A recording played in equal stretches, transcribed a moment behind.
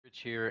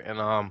Richardj here,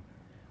 and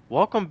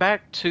welcome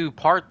back to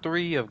part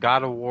 3 of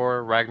God of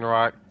War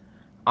Ragnarok.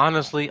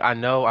 Honestly, I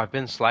know I've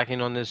been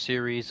slacking on this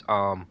series.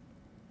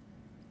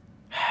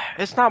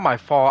 It's not my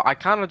fault. I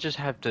kind of just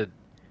have to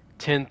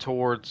tend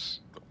towards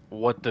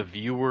what the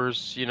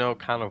viewers,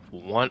 kind of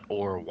want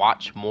or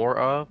watch more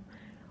of.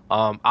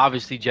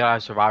 Obviously,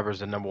 Jedi Survivor is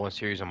the #1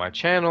 series on my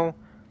channel.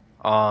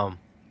 Um,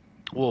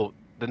 well,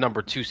 the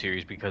 #2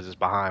 series because it's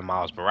behind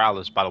Miles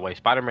Morales. By the way,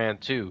 Spider-Man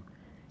 2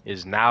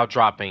 is now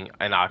dropping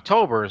in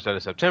October instead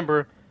of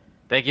September.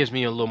 That gives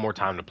me a little more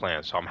time to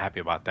plan, so I'm happy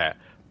about that.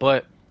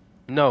 But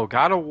no,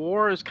 God of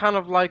War is kind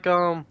of like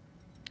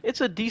it's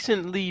a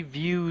decently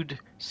viewed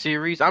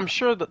series. I'm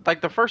sure that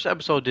like the first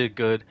episode did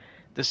good.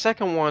 The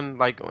second one,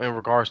 like in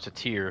regards to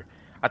Tyr,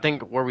 I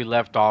think where we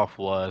left off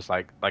was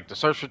like the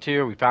search for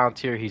Tyr. We found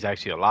Tyr. He's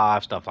actually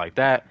alive, stuff like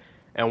that.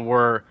 And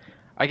we're,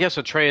 I guess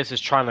Atreus is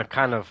trying to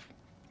kind of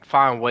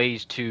find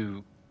ways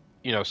to,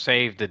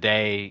 save the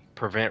day,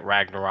 prevent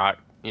Ragnarok,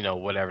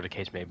 whatever the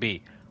case may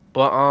be.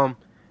 But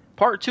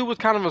part two was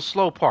kind of a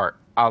slow part,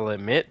 I'll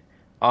admit.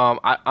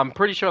 I'm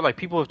pretty sure like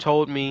people have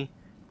told me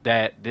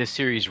that this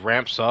series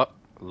ramps up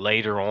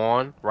later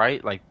on,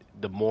 right? Like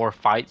the more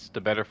fights,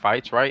 the better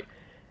fights, right?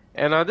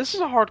 And this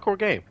is a hardcore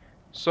game,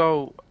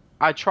 so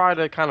I try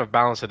to kind of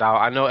balance it out.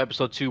 I know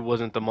episode 2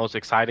 wasn't the most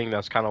exciting.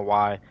 That's kind of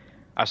why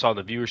I saw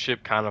the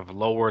viewership kind of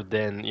lower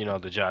than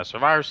the Jedi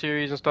Survivor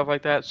series and stuff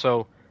like that.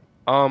 So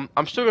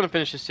I'm still gonna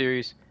finish this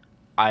series.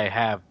 I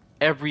have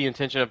every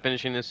intention of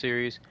finishing this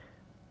series.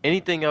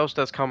 Anything else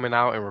that's coming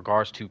out in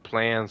regards to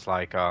plans,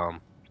 like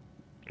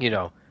you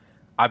know,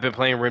 I've been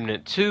playing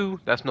Remnant 2.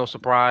 That's no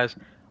surprise.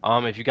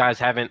 If you guys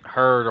haven't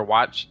heard or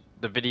watched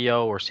the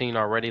video or seen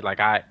already, like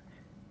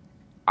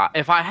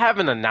if I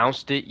haven't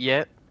announced it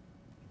yet,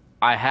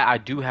 I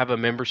do have a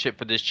membership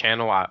for this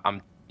channel.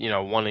 I'm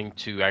wanting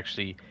to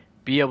actually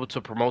be able to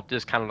promote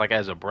this kind of like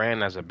as a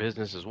brand, as a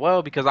business as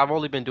well, because I've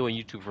only been doing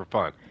YouTube for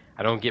fun.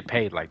 I don't get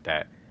paid like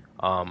that,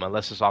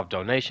 unless it's off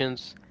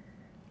donations.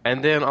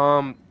 And then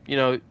I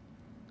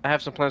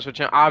have some plans for the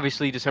channel.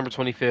 Obviously, December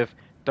 25th,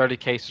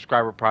 30K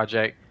subscriber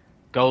project.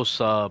 Go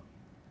sub.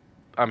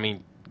 I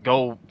mean,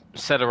 go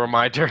set a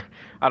reminder.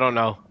 I don't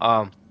know.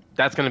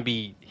 That's gonna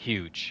be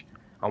huge.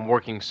 I'm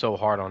working so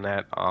hard on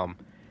that.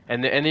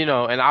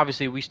 And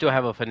obviously we still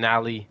have a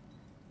finale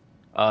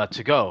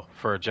to go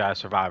for Jedi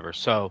Survivor.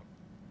 So,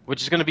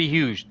 which is gonna be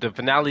huge. The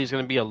finale is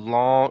gonna be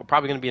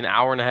probably gonna be an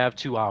hour and a half,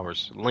 2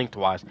 hours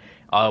lengthwise.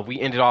 We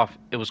ended off.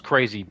 It was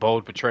crazy.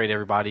 Bold betrayed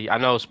everybody. I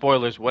know,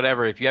 spoilers,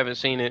 whatever. If you haven't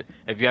seen it,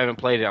 if you haven't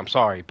played it, I'm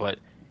sorry, but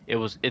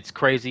it's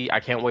crazy. I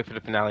can't wait for the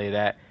finale of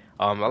that.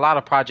 A lot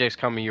of projects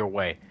coming your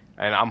way,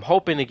 and I'm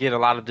hoping to get a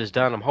lot of this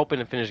done. I'm hoping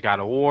to finish God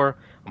of War.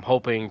 I'm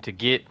hoping to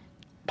get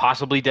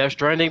possibly Death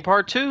Stranding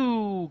Part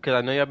 2, because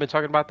I know y'all been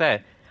talking about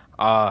that.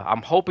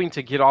 I'm hoping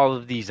to get all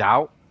of these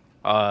out.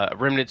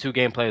 Remnant 2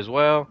 gameplay as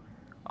well.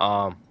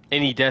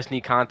 Any Destiny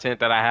content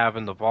that I have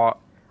in the vault.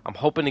 I'm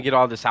hoping to get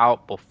all this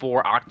out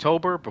before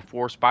October,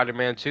 before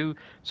Spider-Man 2,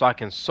 so I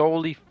can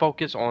solely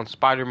focus on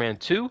Spider-Man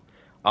 2.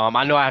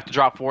 I know I have to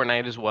drop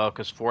Fortnite as well,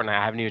 because Fortnite,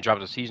 I haven't even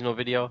dropped a seasonal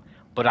video,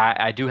 but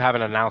I do have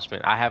an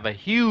announcement. I have a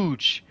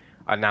huge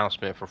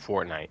announcement for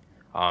Fortnite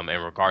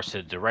in regards to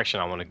the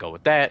direction I want to go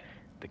with that,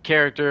 the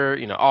character,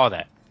 all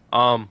that.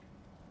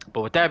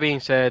 But with that being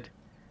said,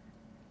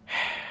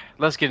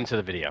 let's get into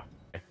the video.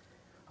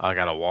 I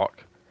gotta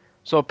walk.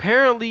 So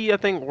apparently, I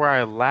think where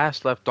I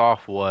last left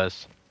off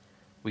was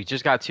we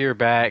just got Tyr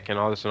back and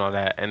all this and all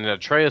that, and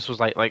Atreus was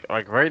like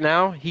right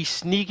now he's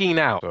sneaking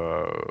out.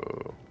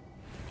 So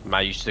I'm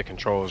not used to the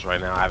controls right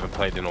now. I haven't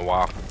played in a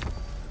while.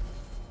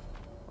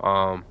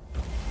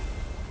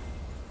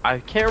 I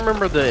can't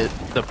remember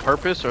the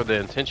purpose or the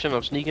intention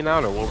of sneaking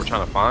out or what we're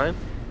trying to find.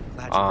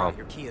 Glad you brought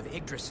your key of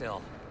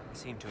Yggdrasil. You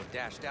seem to have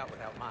dashed out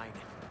without mine.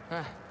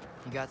 Huh.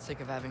 You got sick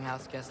of having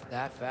house guests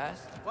that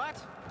fast?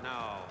 What?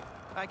 No.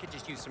 I could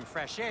just use some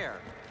fresh air,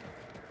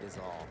 is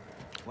all.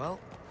 Well,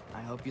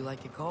 I hope you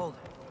like it cold.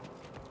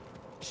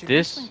 Should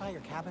we swing by your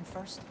cabin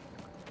first?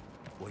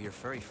 Will your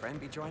furry friend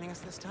be joining us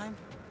this time?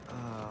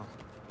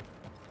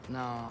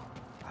 No.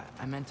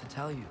 I meant to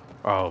tell you.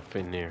 Oh,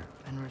 Fenrir.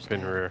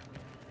 Fenrir.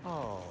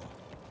 Oh.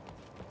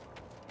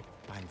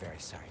 I'm very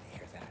sorry to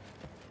hear that.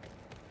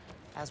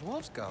 As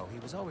wolves go, he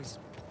was always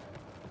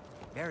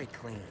very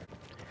clean.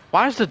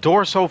 Why is the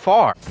door so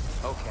far?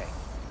 Okay.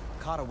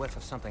 Caught a whiff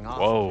of something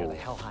awful near the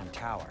Helheim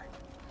Tower.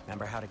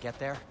 Remember how to get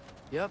there?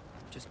 Yep,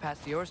 just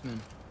past the Oarsman.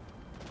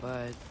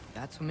 But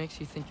that's what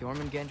makes you think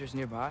Jormungandr's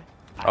nearby?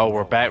 Oh,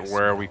 we're back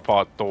where we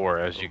fought Thor,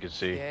 as you can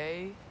see.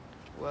 Okay.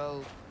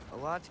 Well, a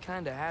lot's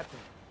kinda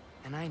happened,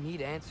 and I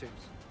need answers.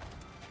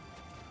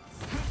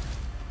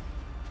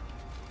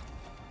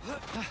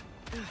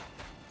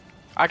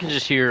 I can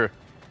just hear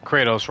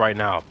Kratos right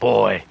now.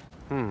 Boy.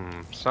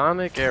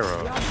 Sonic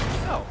Arrow.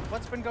 So,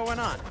 what's been going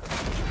on?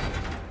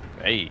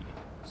 Hey.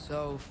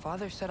 So,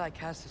 Father said I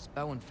cast a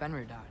spell when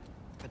Fenrir died,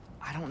 but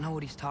I don't know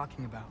what he's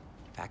talking about.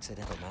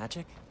 Accidental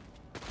magic?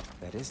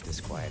 That is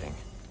disquieting.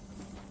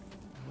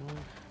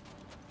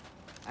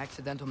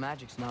 Accidental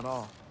magic's not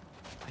all.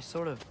 I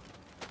sort of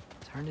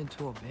turned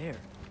into a bear.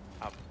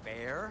 A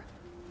bear?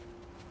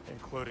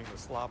 Including the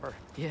slobber.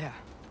 Yeah,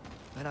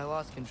 but I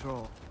lost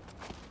control.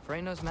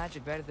 Frey knows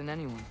magic better than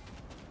anyone.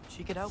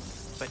 She could help.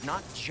 But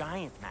not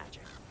giant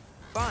magic.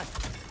 Fine,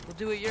 we'll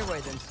do it your way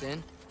then,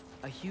 Sin.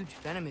 A huge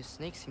venomous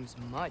snake seems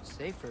much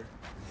safer.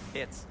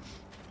 It's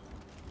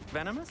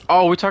venomous?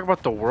 Oh, we talk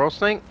about the world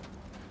snake?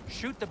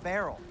 Shoot the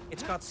barrel.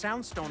 It's got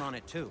soundstone on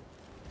it too.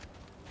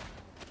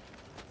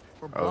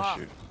 We're Oh, blocked.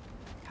 shoot.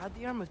 How'd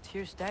the Arm of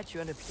Tyr statue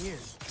end up here?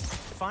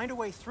 Find a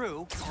way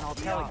through, and I'll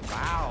tell you.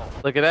 Wow.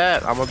 Look at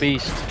that. I'm a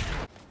beast.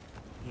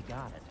 You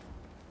got it.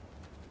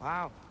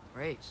 Wow,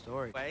 great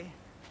story. Way,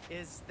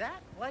 is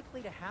that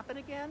likely to happen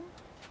again?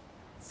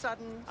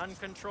 Sudden,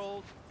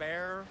 uncontrolled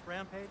bear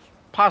rampage?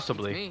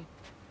 Possibly. Me.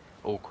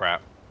 Oh,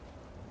 crap.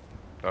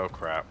 Oh,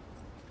 crap.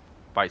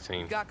 Fight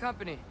scene. Got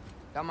company.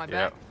 Got my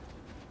Yeah. back.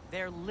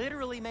 They're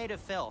literally made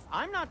of filth.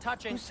 I'm not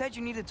touching. Who said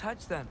you need to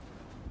touch them?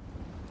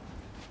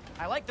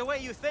 I like the way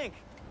you think.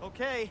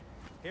 Okay,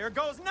 here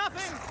goes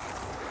nothing.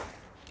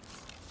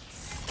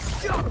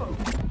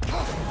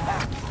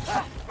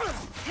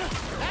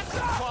 That's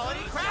some quality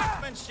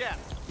craftsmanship.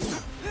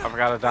 I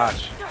forgot to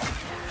dodge.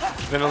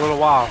 It's been a little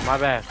while. My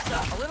bad.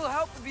 A little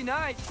help would be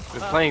nice.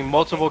 Been playing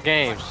multiple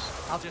games.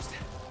 I'll just. Eat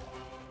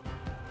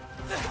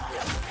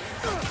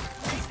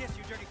this,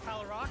 you dirty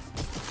pile of rocks.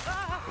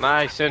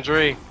 Nice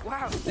injury.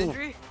 Wow,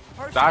 Sindri.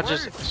 Harsh Dodge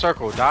is words.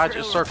 circle. Dodge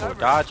is Sure, circle.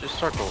 recover. Dodge is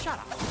circle. Shut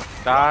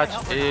up.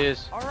 Dodge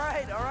is. All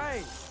right, all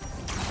right.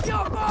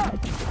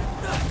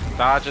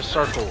 Dodge is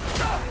circle.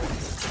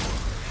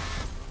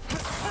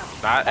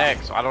 Not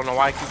X. I don't know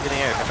why I keep getting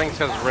X. I think it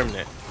says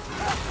remnant.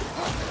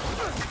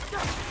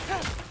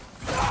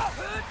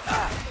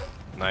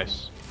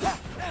 Nice.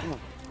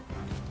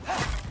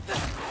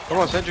 Come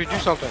on, Sentry, do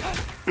something.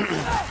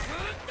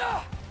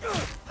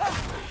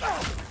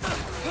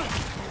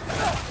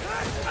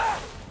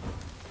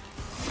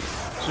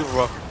 Super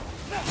rough.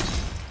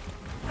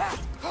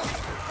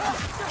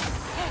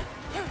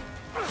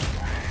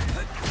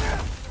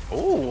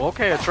 Oh,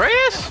 okay,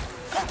 Atreus?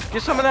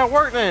 Get some of that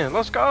work then.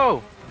 Let's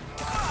go.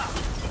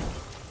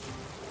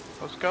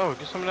 Let's go.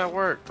 Get some of that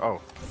work.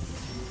 Oh.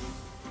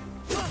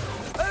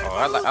 Oh,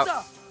 I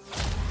like.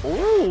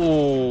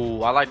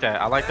 Ooh, I like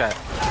that. I like that.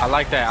 I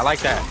like that. I like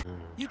that.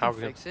 You How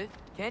can we- fix it,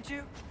 can't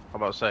you? How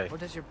about to say? Or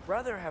does your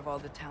brother have all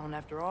the talent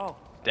after all?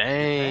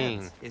 Dang.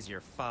 Depends. Is your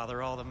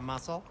father all the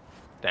muscle?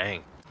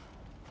 Dang.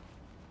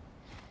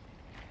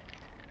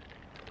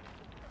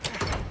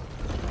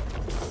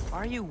 Why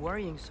are you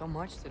worrying so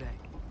much today?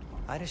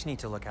 I just need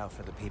to look out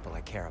for the people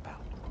I care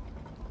about.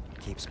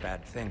 Keeps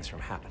bad things from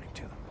happening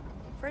to them.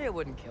 Freya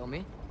wouldn't kill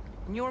me.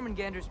 And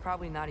Jormungandr's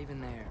probably not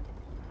even there.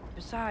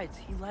 Besides,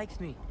 he likes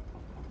me.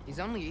 He's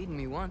only eaten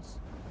me once.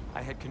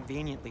 I had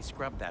conveniently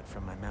scrubbed that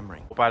from my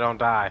memory. Hope I don't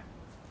die.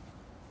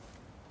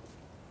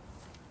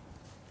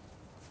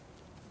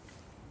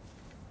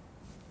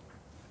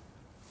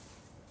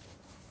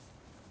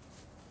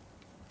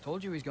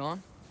 Told you he's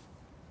gone.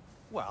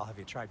 Well, have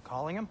you tried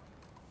calling him?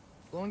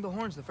 Blowing the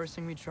horn's the first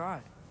thing we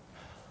tried.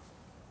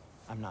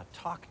 I'm not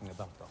talking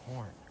about the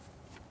horn.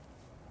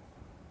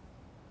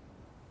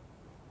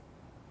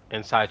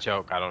 Inside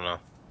joke. I don't know.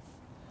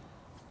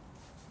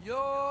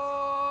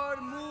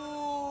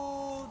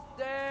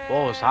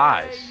 Whoa, his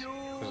eyes.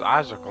 His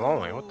eyes are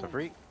glowing. What the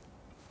freak?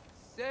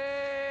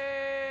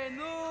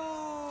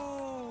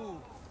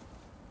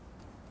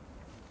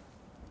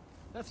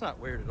 That's not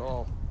weird at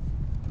all.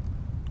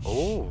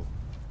 Oh.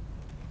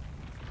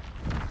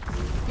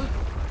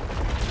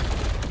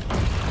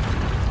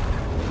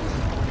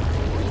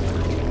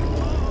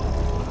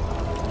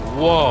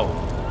 Whoa.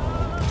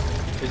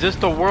 Is this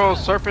the world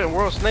serpent,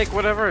 world snake,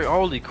 whatever?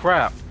 Holy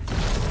crap.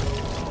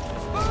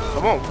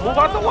 Come on, move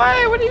out the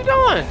way. What are you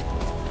doing?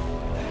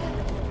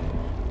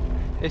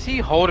 Is he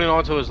holding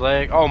onto his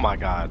leg? Oh my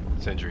god,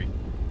 Sindri.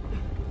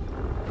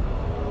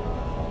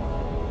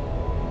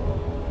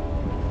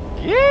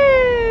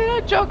 Yeah,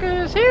 that joker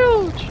is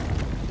huge.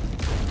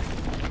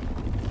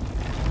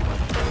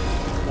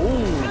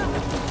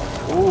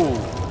 Ooh. Ooh.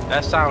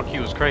 That sound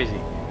cue was crazy.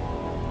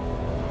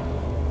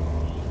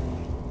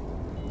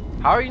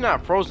 How are you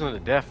not frozen to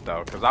death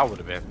though? Because I would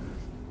have been.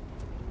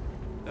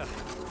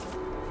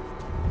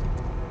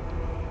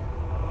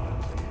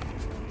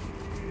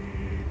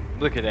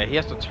 Look at that. He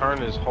has to turn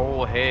his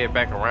whole head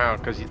back around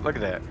because he. Look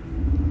at that.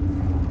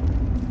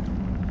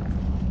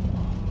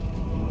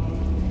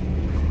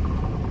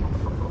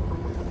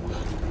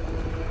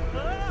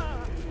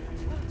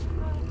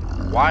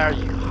 Why are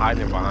you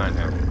hiding behind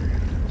him?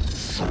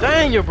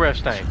 Dang, your breath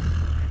stank.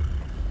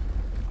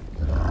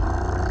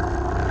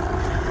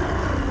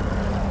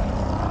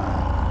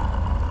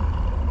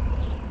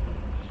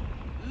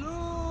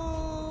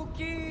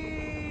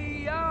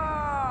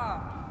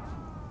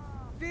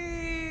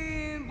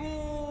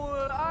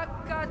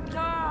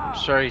 I'm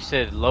sure he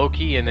said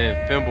Loki and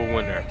then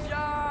Fimbulwinter.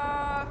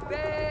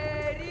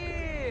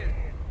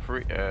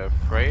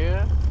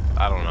 Freya?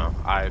 I don't know.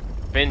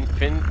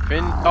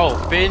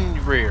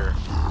 Fenrir.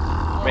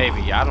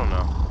 Maybe, I don't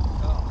know.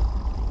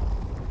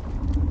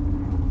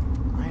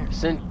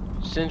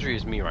 Sindri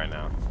is me right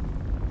now.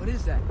 What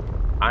is that?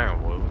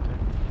 Ironwood.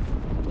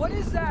 What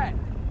is that?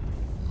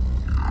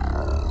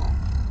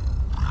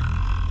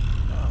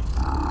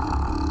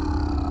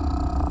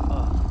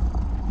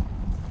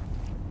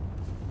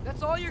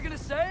 That's all you're gonna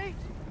say?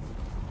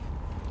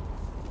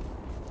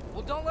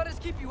 Well, don't let us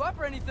keep you up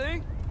or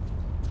anything.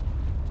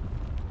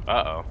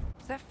 Uh-oh.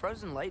 Is that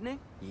frozen lightning?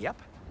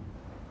 Yep.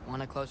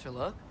 Want a closer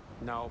look?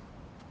 No.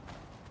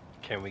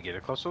 Can we get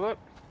a closer look?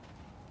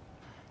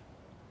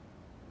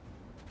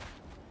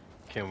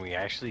 Can we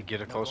actually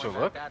get a closer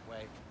look? That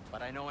way,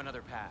 but I know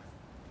another path.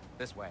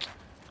 This way.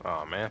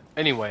 Oh man.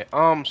 Anyway,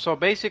 so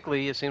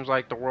basically it seems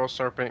like the World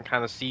Serpent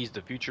kind of sees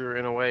the future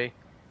in a way,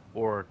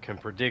 or can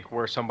predict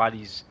where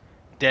somebody's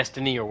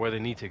destiny or where they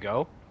need to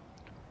go,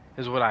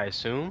 is what I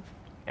assume.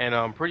 And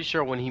I'm pretty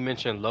sure when he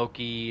mentioned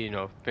Loki, you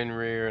know,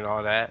 Fenrir and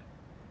all that,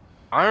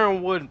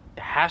 Ironwood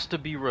has to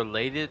be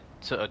related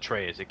to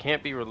Atreus. It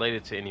can't be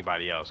related to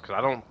anybody else, because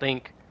I don't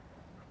think,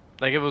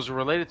 like, if it was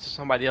related to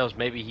somebody else,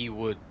 maybe he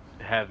would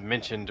have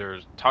mentioned or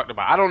talked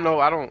about. I don't know.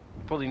 I don't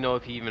fully know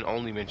if he even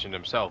only mentioned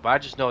himself, but I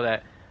just know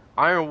that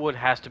Ironwood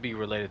has to be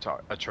related to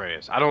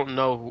Atreus. I don't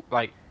know who,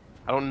 like,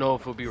 I don't know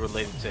if it'll be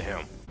related to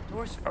him.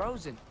 Door's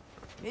frozen.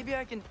 Maybe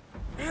I can...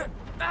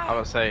 I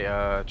would say,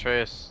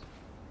 Atreus.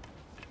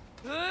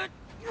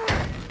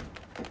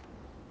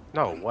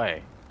 No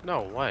way.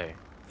 No way.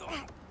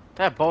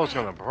 That bow's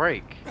gonna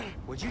break.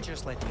 Would you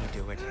just let me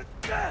do it?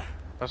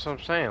 That's what I'm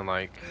saying,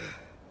 like...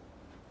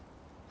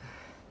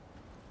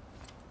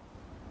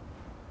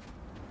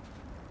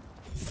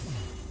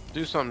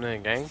 Do something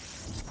then, gang.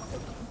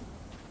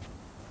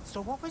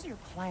 So what was your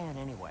plan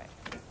anyway?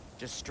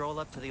 Just stroll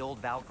up to the old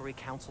Valkyrie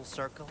Council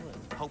Circle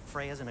and hope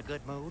Freya's in a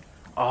good mood?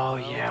 Oh Well,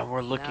 yeah,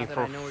 we're looking now that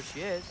for I know where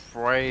she is.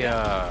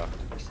 Freya.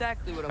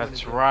 Exactly what I'm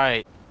That's gonna do.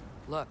 right.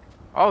 Look.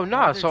 Oh no,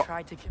 Mother so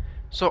tried to kill...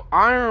 so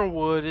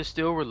Ironwood is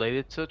still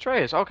related to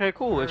Atreus. Okay,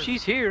 cool. If Her.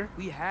 she's here,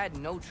 We had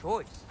no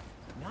choice.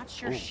 I'm not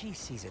sure Ooh. she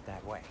sees it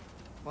that way.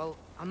 Well,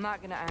 I'm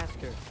not gonna ask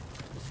her.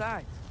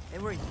 Besides, they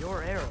were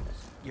your arrows.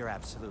 You're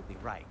absolutely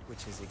right,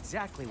 which is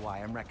exactly why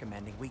I'm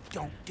recommending we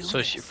don't do so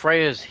this.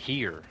 Freya's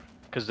here,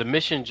 because the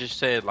mission just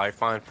said like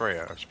find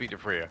Freya or speak to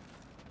Freya.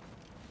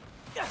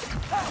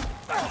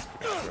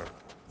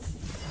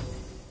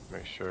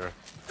 Make sure.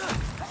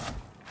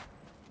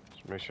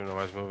 Just make sure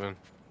nobody's moving.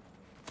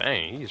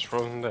 Dang, he's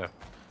frozen to death.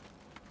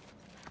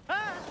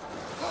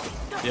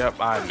 Yep,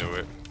 I knew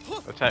it.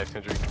 Attack,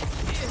 Sindri.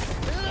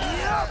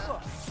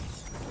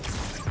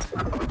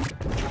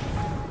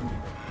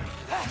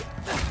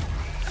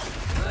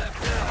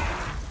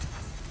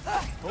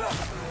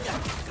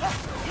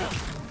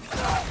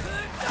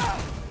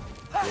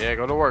 Yeah,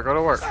 go to work, go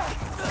to work.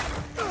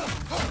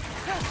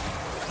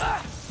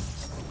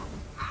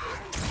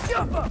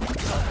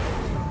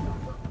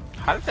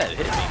 How did that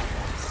hit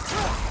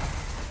me?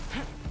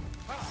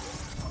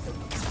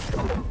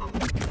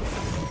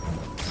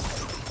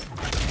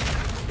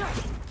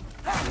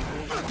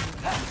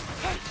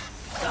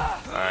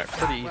 Alright,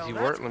 pretty easy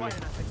work. Let me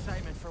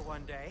excitement for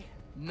one day.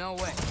 No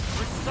way.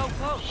 We're so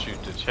close.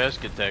 shoot the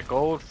chest, get that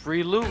gold.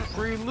 Free loot,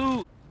 free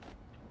loot.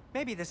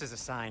 Maybe this is a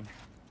sign.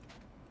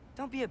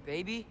 Don't be a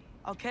baby.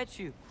 I'll catch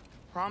you.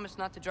 Promise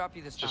not to drop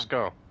you this time. Just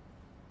go.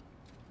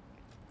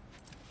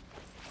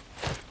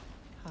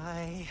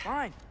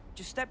 Fine.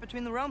 Just step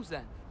between the realms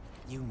then.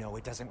 You know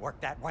it doesn't work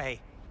that way.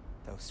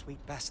 Though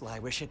sweet Bessel, I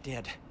wish it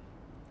did.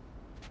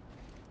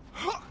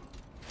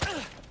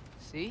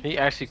 See? He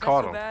actually Is that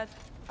caught so him. bad?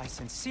 I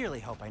sincerely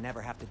hope I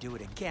never have to do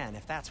it again,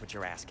 if that's what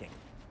you're asking.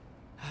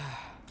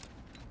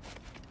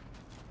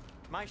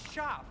 My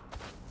shop!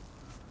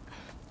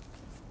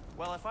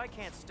 Well, if I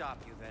can't stop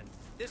you, then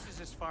this is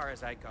as far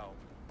as I go.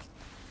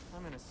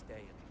 I'm gonna stay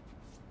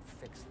and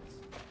fix this.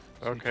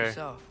 Suit Okay,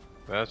 yourself.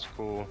 that's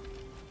cool.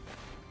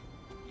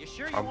 You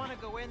sure you want to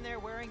go in there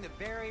wearing the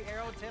very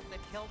arrow tip that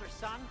killed her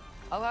son?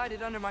 I'll hide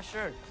it under my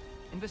shirt.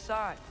 And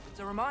besides, it's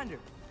a reminder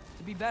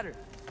to be better.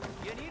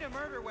 You need a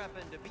murder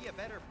weapon to be a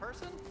better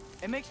person?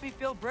 It makes me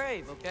feel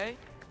brave, okay?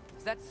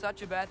 Is that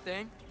such a bad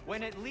thing?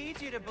 When it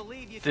leads you to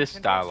believe you This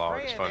can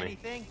dialogue is Freya of funny.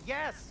 anything,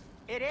 yes,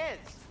 it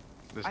is.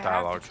 This I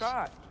dialogue. have to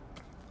try.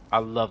 I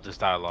love this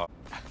dialogue.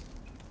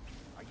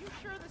 Are you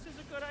sure this is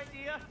a good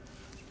idea?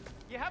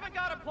 You haven't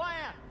got a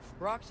plan.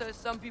 Brock says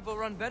some people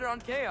run better on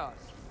chaos.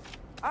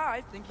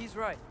 I think he's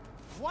right.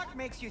 What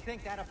makes you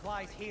think that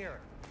applies here?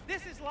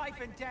 This is life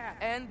and death.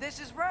 And this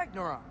is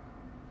Ragnarok.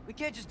 We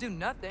can't just do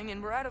nothing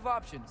and we're out of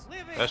options.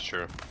 Living. That's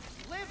true.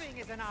 Living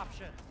is an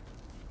option.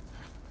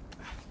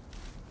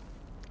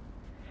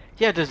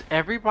 Yeah, does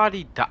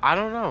everybody die? I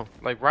don't know.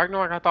 Like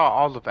Ragnarok, I thought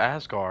all of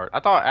Asgard. I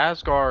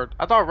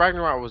thought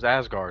Ragnarok was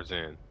Asgard's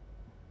end.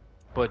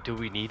 But do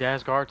we need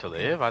Asgard to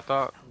live? I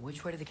thought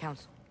Which way to the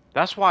council?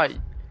 that's why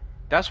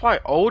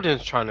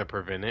Odin's trying to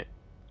prevent it.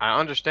 I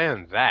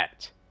understand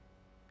that.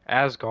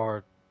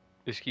 Asgard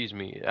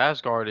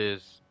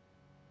is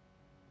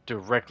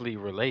directly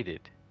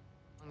related.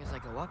 As long as I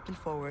go up and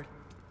forward,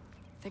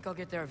 I think I'll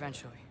get there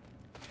eventually.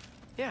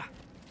 Yeah,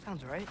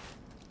 sounds right.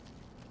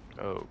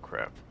 Oh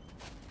crap.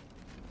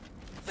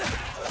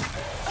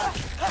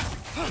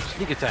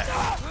 Sneak attack.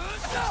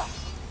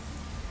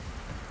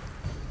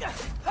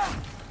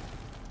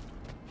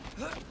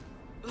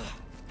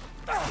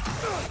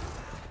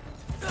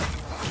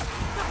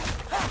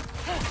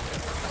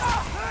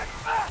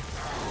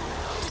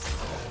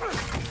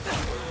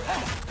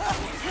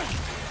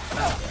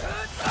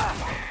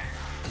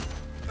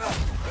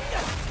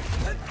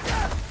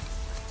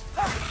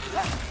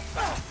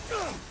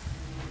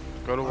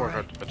 Go to work,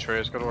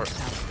 Atreus. Go to work.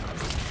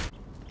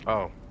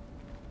 Oh.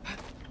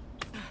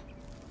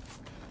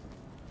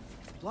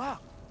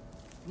 Block.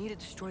 Need to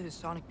destroy the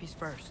sonic piece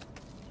first.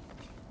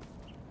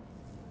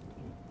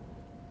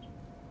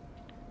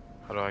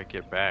 How do I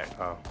get back?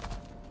 Oh.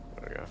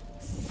 There we go.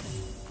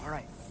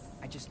 Alright.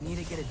 I just need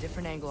to get a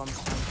different angle on the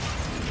sonic.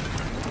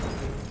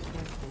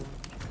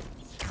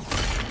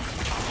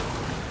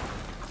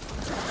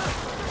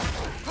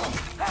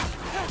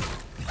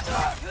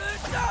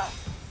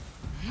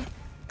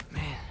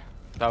 Man.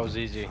 That was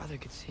easy. Father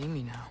could see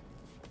me now.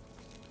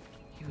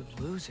 He would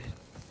lose it.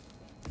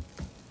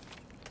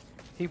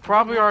 He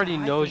probably already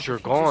knows you're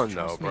gone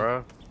though,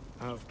 bruh.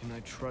 How can I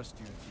trust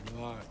you if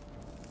you lie?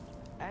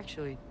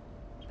 Actually,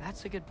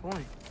 that's a good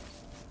point.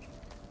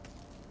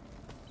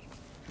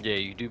 Yeah,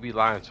 you do be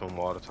lying to him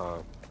all the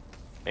time.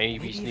 And you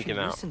be Maybe sneaking if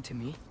he out. listened to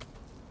me.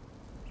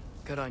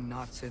 Could I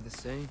not say the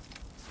same?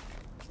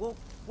 Well,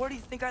 where do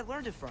you think I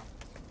learned it from?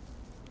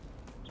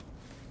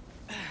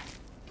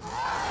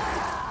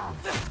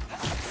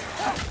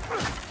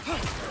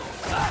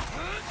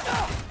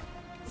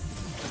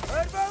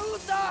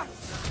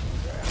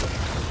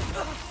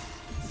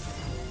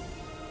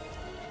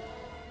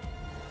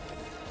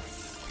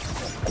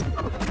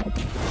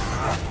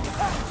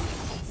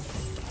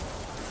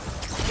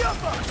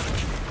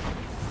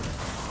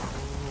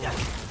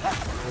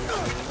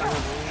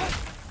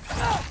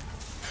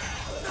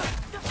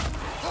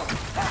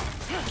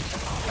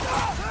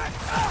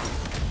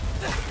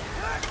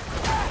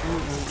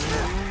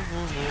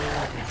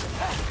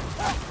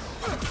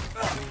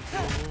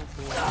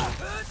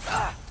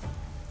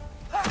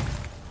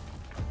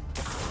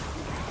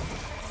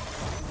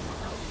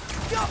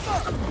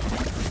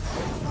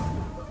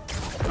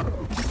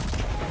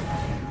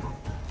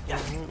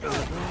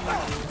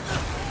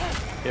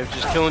 Yeah,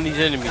 just killing these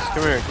enemies.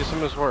 Come here, get some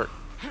of this work.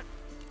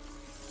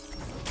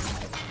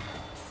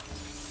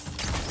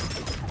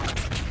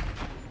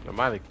 I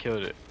might have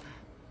killed it.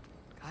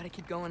 Gotta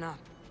keep going up.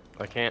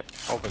 I can't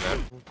open that.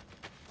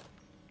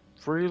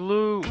 Free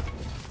loot.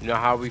 You know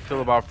how we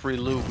feel about free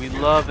loot. We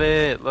love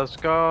it. Let's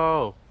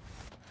go.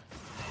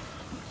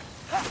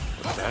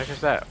 What the heck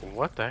is that?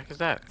 What the heck is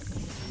that?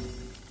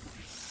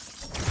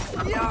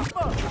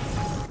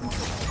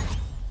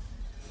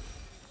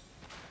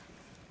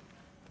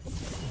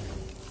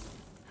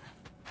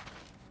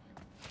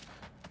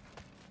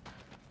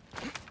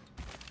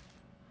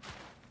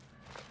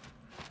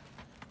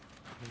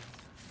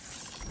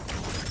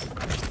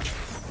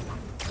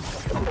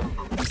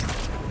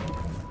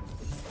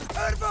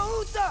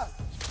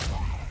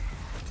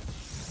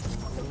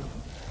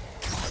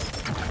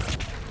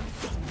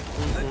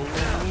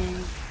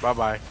 Bye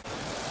bye.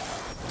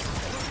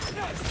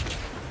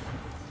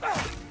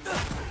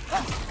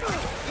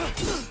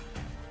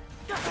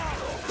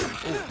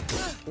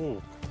 Ooh,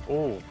 ooh,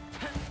 ooh.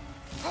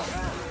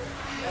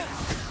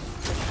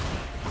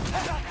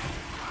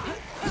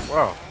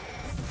 Wow.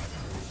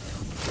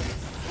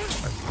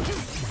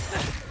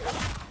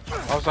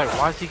 I was like,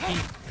 why does he keep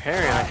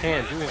parrying? I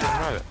can't do anything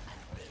about it.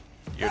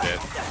 You're dead.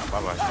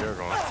 Bye bye. You're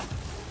gone.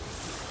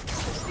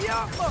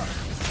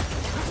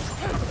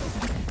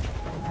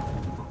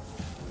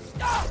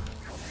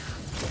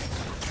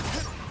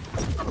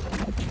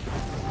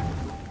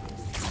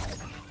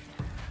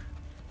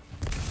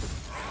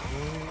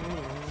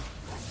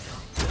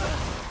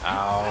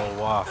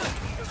 Ow.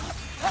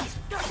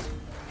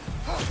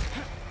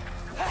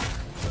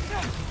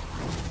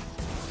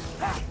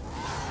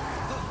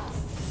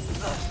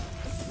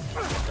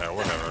 Yeah,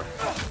 whatever.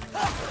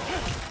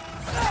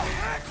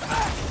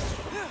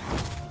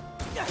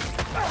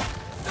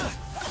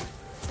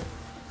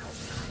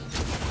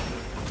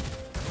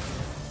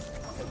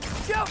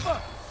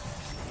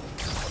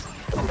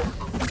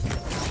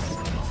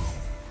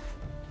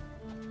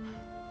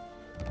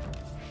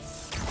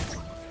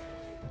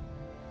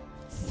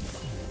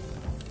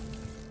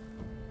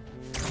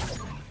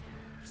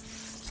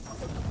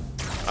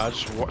 I'm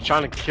just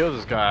trying to kill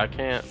this guy. I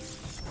can't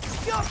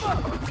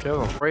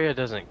kill him. Freya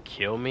doesn't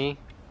kill me.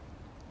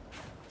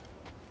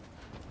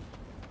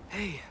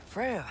 Hey,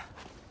 Freya.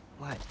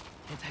 What?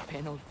 Can't I pay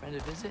an old friend a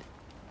visit?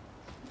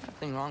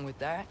 Nothing wrong with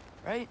that,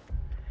 right?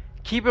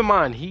 Keep in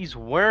mind, he's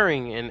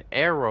wearing an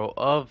arrow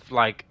of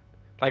like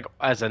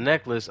as a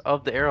necklace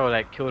of the arrow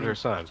that killed her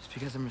son. Just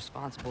because I'm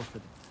responsible for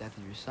the death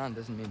of your son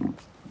doesn't mean...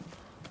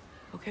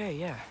 Okay,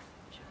 yeah.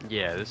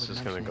 Yeah, this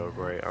is gonna go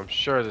great. I'm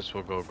sure this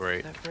will go great.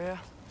 Is that Freya?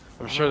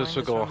 I'm sure this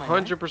will go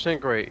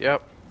 100% great.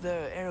 Yep.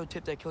 The arrow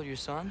tip that killed your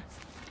son?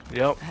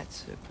 Yep.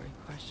 That's a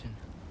great question.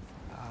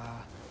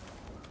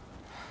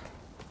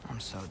 I'm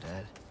so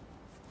dead.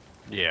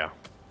 Yeah.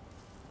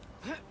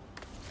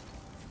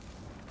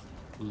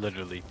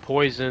 Literally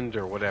poisoned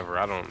or whatever.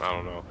 I don't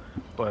know.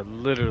 But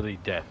literally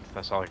death.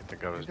 That's all I can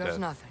think of is There's death.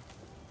 nothing.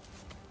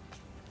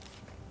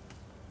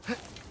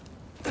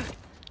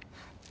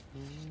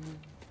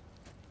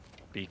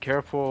 Be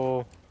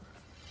careful.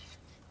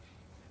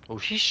 Oh,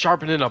 she's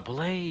sharpening a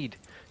blade.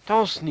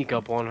 Don't sneak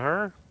up on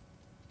her.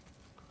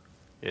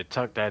 Yeah,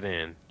 tuck that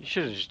in. You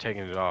should have just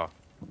taken it off.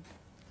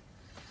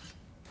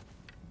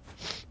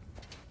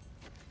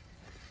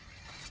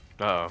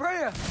 Uh-oh.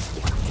 Freya!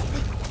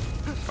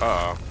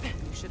 Uh-oh. You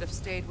should have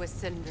stayed with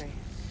Sindri,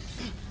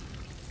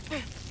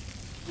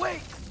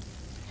 Wait!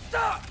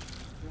 Stop!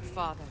 your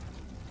father.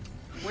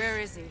 Where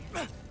is he?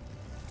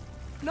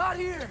 Not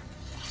here!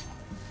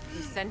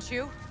 He sent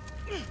you?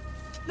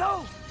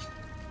 No!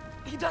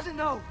 He doesn't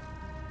know!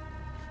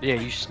 Yeah,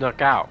 you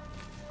snuck out.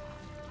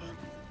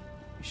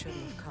 You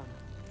shouldn't have come.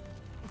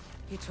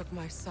 He took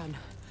my son.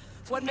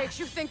 What makes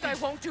you think I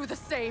won't do the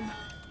same?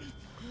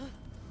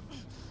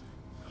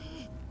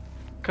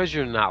 Because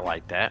you're not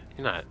like that.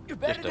 You're not You're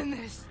better just than a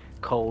this!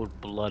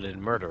 cold-blooded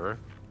murderer.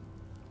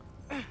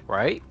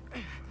 Right?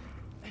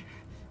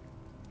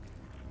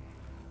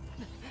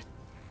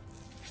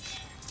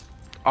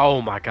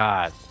 Oh my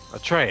god.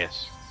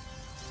 Atreus.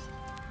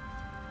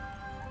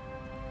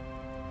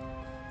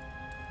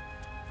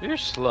 You're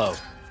slow.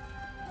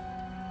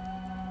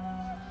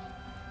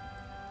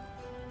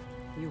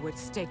 You would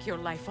stake your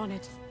life on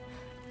it.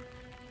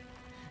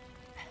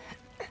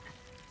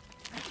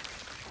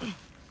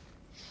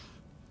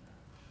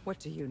 What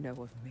do you know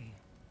of me?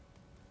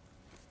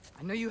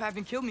 I know you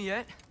haven't killed me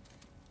yet.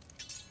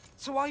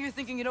 So while you're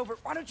thinking it over,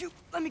 why don't you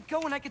let me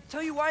go and I can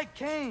tell you why I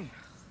came?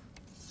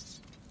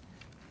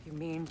 You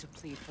mean to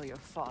plead for your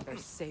father,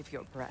 save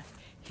your breath.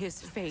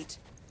 His fate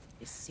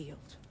is sealed.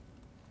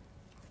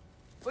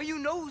 But you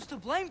know who's to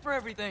blame for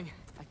everything.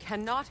 I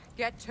cannot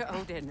get to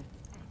Odin.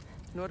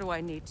 Nor do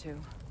I need to.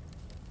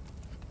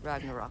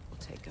 Ragnarok will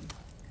take him.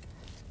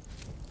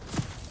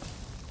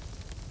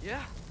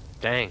 Yeah?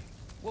 Dang.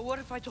 Well, what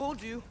if I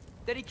told you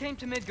that he came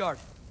to Midgard?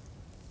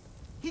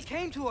 He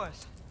came to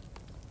us.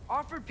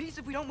 Offered peace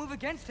if we don't move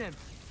against him.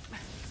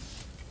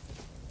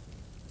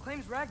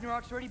 Claims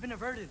Ragnarok's already been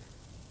averted.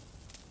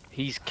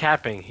 He's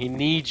capping. He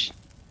needs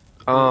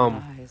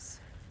Lies.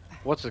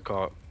 what's it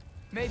called?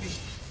 Maybe.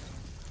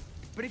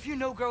 But if you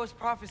know Groa's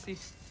prophecy,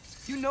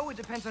 you know it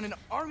depends on an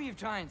army of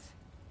giants.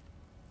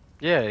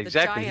 Yeah, The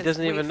exactly. He giants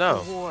doesn't wait even for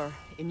know. war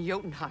in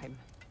Jotunheim.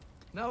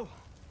 No.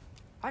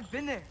 I've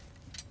been there.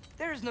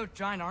 There is no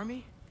giant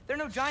army. There are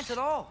no giants at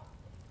all.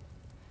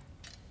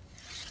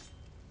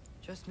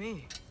 Just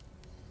me.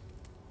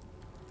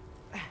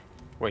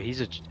 Wait,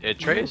 he's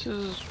Atreus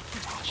is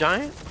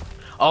giant?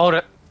 Oh,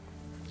 that.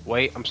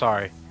 Wait, I'm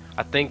sorry.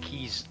 I think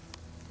he's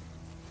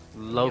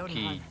Loki.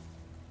 Jotunheim.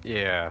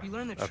 Yeah. You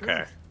learn the Okay,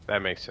 truth.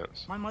 that makes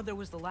sense. My mother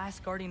was the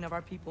last guardian of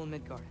our people in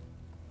Midgard.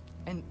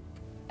 And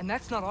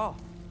that's not all.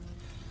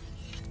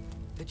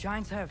 The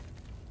giants have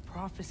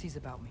prophecies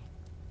about me.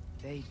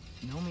 They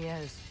know me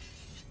as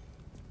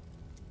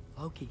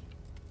Loki.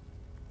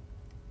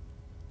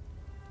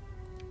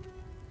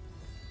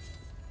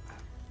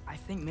 I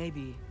think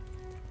maybe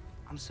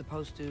I'm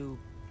supposed to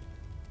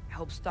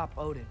help stop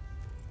Odin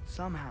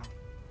somehow.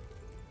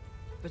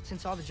 But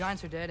since all the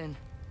giants are dead and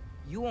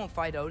you won't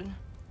fight Odin,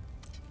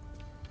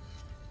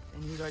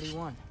 then he's already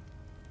won.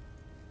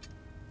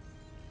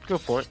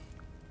 Good point.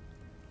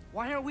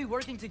 Why aren't we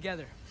working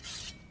together?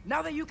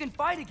 Now that you can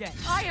fight again!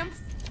 I am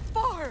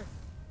far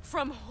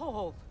from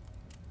whole.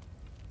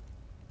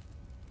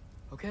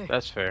 Okay.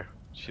 That's fair.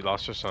 She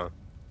lost her son.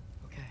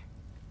 Okay.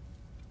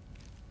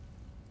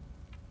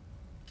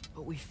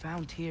 But we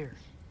found Tyr.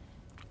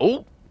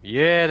 Oh,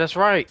 yeah, that's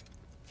right.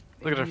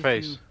 Look at her Maybe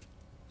if face. you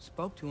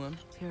spoke to him.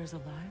 Tyr's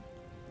alive?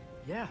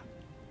 Yeah.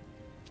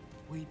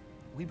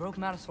 We broke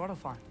him out of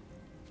Svartalfheim.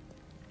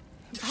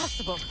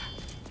 Impossible.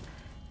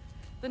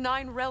 The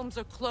 9 realms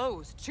are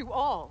closed to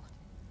all.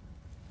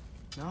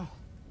 No.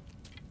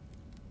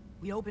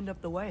 We opened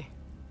up the way.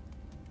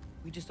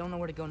 We just don't know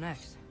where to go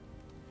next.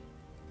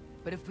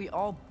 But if we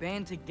all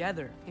band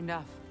together...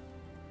 Enough.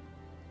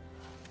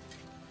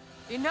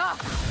 Enough!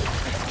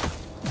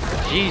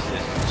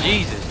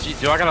 Jesus.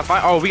 Do I gotta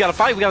fight? Oh, we gotta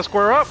fight. We gotta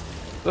square up.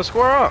 Let's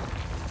square up.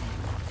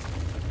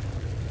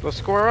 Let's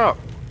square up.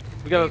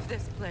 We gotta. Leave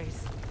this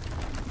place.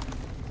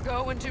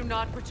 Go and do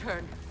not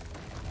return.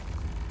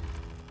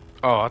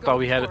 Oh, I Go thought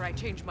we had before I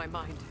change my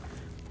mind.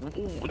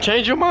 it.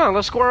 Change your mind.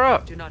 Let's square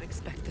up. Do not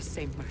expect the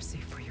same mercy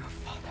for your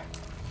father.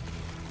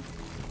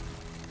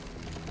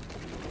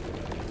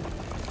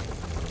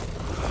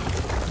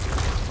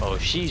 Oh,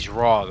 she's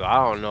raw though.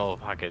 I don't know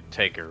if I could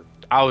take her.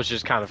 I was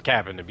just kind of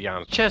capping, to be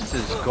honest. Chest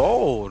is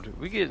gold.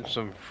 We getting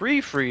some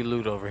free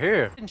loot over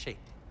here. Didn't she?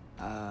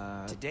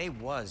 Today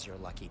was your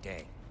lucky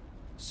day.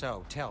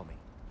 So, tell me,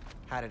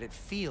 how did it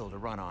feel to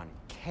run on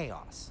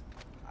chaos?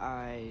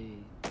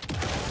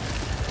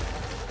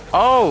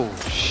 Oh,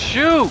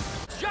 shoot.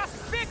 Just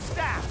fix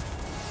that!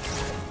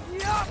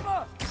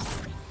 Yappa!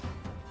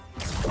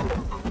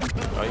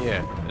 Oh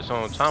yeah, it's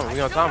on time.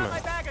 We on Still got timer.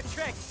 my bag of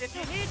tricks. If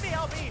you need me,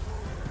 I'll be.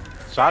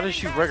 So how does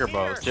she shoot rigger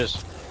bows?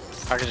 Just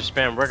I could just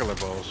spam regular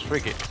bows.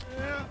 Freak it.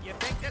 You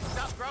think this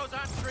stuff grows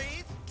on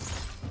trees?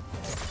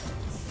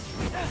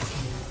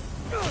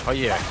 Oh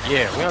yeah,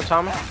 yeah. We on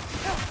timer.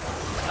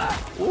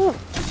 Ooh.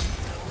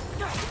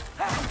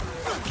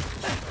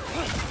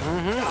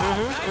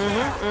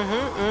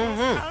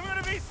 I'm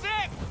gonna be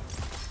sick.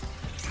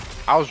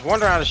 I was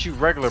wondering how to shoot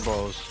regular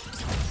bows.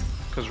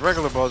 Cause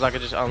regular bows I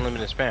could just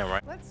unlimited spam,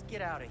 right? Let's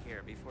get out of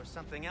here before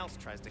something else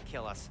tries to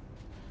kill us.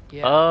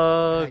 Yeah,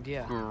 good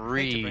idea. Hate to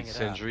Agreed, bring it up,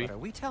 Sindri. but are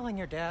we telling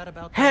your dad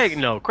about Heck this?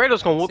 no,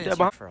 Kratos gonna whoop Since that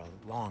behind. for a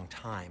long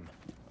time.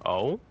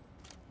 Oh,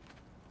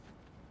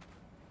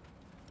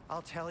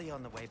 I'll tell you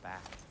on the way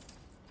back.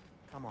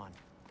 Come on.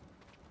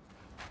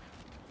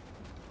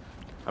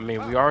 I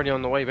mean we already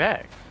on the way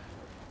back.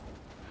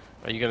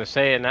 Are you gonna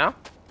say it now?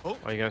 Oh.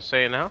 Are you gonna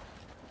say it now?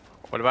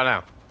 What about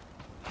now?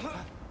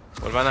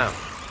 What about now?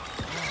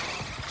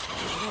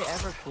 Did they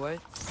ever quit?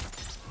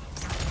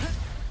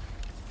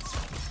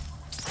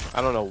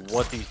 I don't know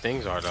what these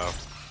things are though.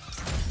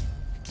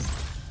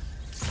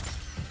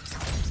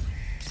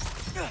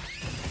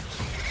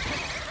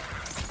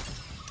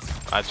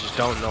 I just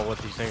don't know what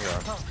these things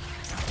are.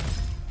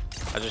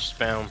 I just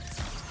spam.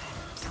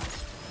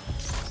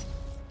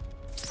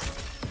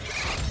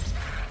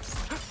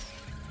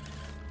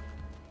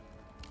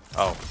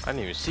 Oh, I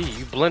didn't even see you.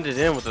 You blended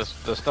in with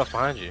the stuff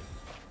behind you.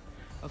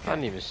 Okay. I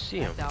didn't even see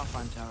him. At the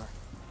Alpine Tower.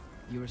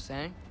 You were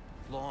saying?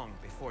 Long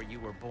before you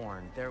were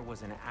born, there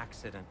was an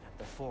accident at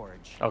the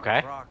forge.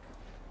 Okay. Brock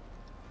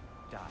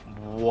died.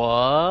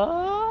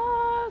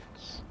 What?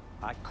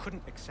 I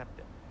couldn't accept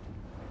it.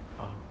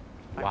 Oh,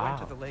 I wow. went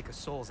to the Lake of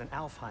Souls in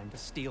Alfheim to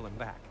steal him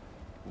back.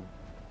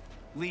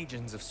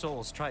 Legions of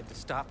souls tried to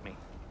stop me.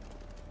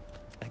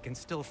 I can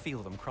still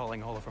feel them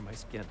crawling all over my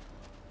skin.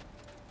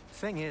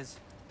 Thing is,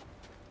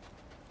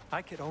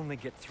 I could only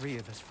get 3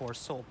 of his 4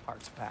 soul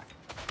parts back.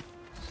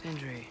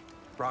 Sindri.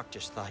 Brock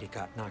just thought he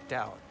got knocked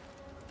out.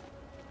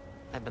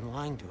 I've been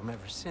lying to him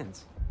ever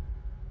since.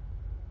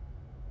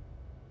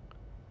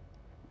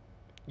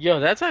 Yo,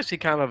 that's actually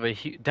kind of a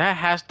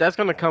that's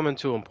gonna come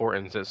into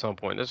importance at some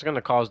point. That's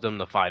gonna cause them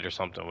to fight or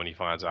something when he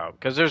finds out.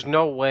 Because there's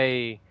no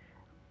way.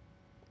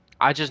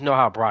 I just know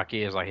how Brock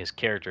is, like his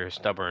character, his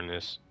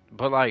stubbornness.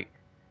 But like,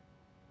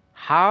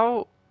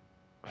 how?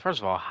 First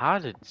of all, how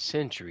did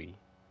Sentry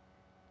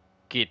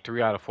get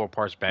 3 out of 4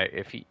 parts back?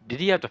 If he did,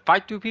 he have to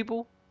fight through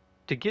people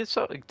to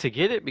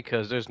get it?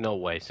 Because there's no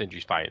way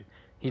Sentry's fighting.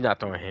 He's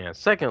not throwing hands.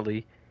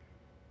 Secondly,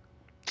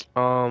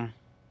 no,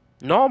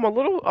 I'm a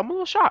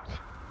little shocked.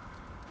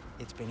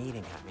 It's been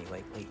eating at me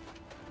lately.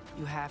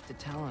 You have to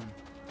tell him.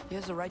 He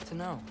has a right to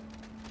know.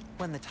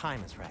 When the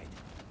time is right.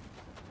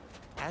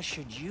 As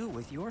should you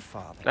with your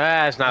father.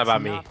 It's not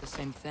about me. Not the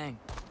same thing.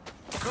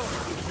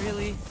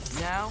 Really?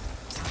 Now?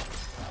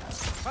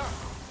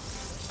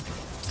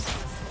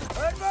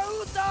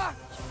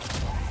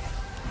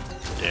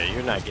 Yeah,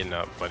 you're not getting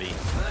up, buddy.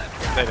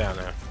 Stay down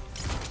there.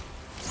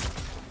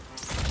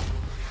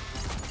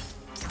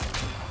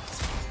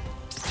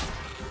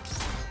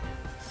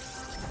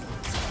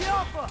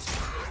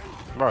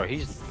 Bro,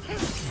 he's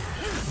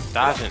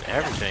dodging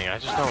everything. I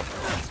just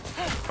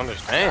don't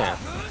understand.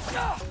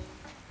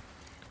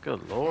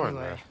 Good lord,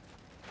 Anyway, man.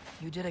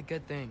 you did a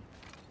good thing.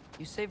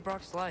 You saved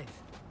Brock's life.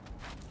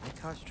 I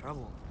caused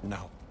trouble.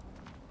 No.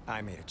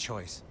 I made a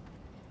choice.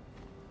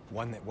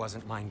 One that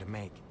wasn't mine to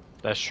make.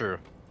 That's true.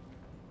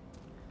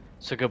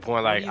 It's a good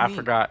point. What Like, do you I mean,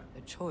 forgot.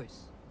 a choice.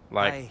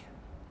 Like,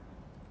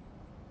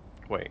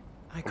 wait.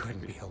 I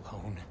couldn't be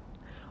alone.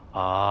 The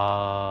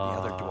Ah.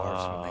 other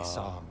dwarves, when they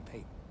saw him,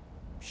 they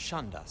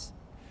shunned us.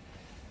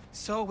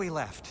 So we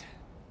left.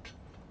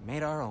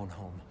 Made our own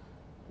home.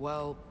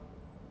 Well,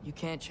 you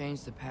can't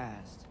change the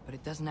past, but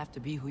it doesn't have to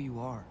be who you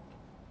are.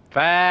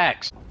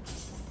 Facts.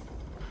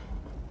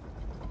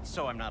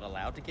 So I'm not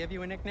allowed to give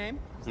you a nickname?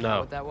 Is that No.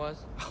 what that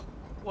was?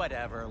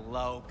 Whatever,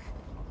 Loke.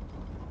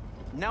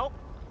 Nope.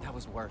 That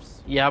was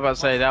worse. Yeah, I'm about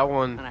to say that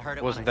one And I heard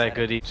it wasn't when I that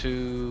said good.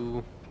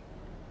 To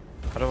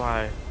how do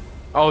I?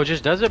 Oh, it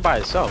just does it by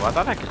itself. I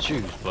thought I could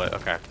choose, but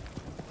okay.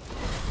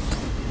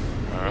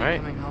 All I hate right.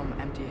 coming home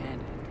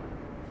empty-handed.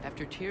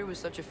 After Tyr was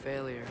such a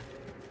failure,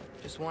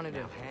 just wanted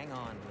to. Now hang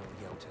on, little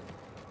Jotun.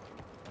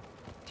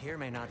 Tyr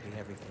may not be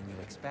everything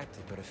you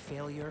expected, but a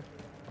failure.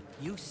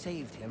 You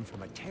saved him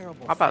from a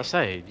terrible. I'm about to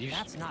fate. say,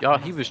 That's not y'all, he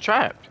nothing. was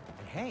trapped.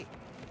 And hey,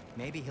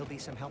 maybe he'll be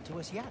some help to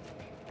us yet.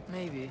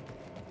 Maybe.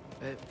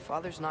 But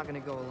Father's not gonna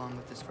go along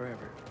with this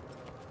forever.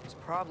 He's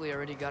probably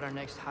already got our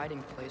next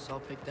hiding place all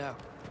picked out.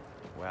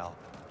 Well,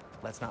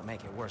 let's not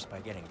make it worse by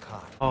getting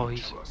caught. Oh,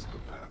 he's Trust the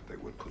path they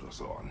would put us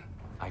on.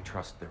 I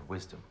trust their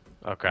wisdom.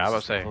 okay. I was about to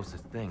This is the say,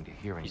 closest thing to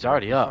hearing he's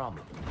already directly up. from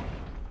them.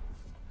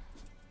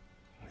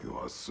 You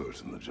are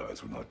certain the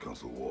Giants would not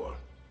counsel war?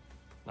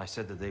 I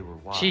said that they were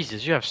wise.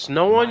 Jesus, you have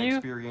snow In on my you?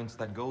 experience,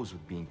 that goes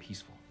with being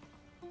peaceful.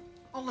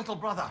 Oh, little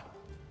brother.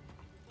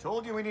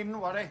 Told you we needn't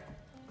worry.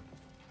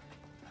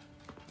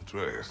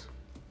 Atreus,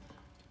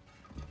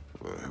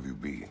 where have you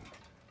been?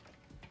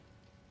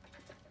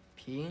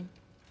 Peeing?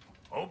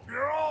 Hope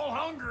you're all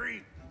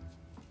hungry.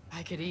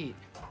 I could eat.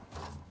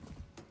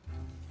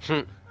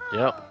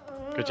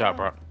 Yep. Good job,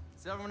 bro.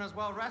 Is everyone as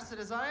well rested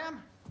as I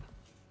am?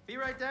 Be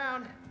right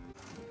down.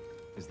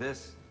 Is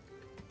this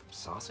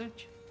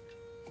sausage?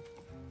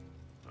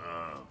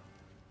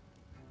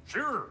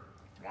 Sure.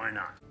 Why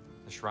not?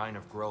 The Shrine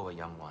of Groa,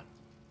 young one.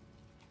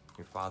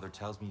 Your father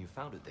tells me you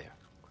found it there.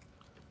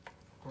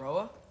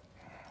 Groa?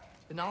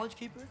 The Knowledge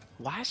Keeper?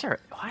 Why is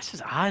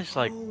his eyes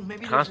like Oh, maybe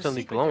there's a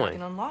constantly secret that I glowing?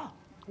 can unlock.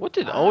 What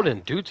did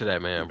Odin do to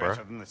that man, bro?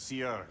 Better than the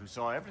seer who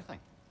saw everything.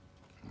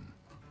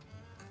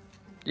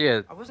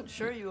 Yeah, I wasn't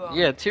sure you.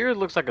 yeah. Tyr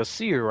looks like a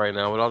seer right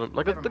now with all the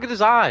look at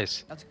his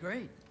eyes. That's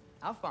great.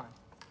 I'll find.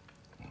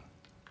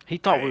 He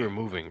thought we were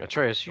moving.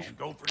 Atreus, you. Don't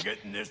go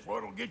forgetting this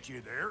what'll get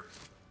you there.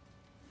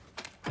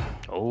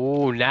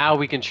 Oh, now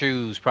we can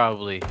choose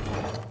probably.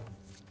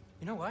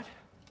 You know what?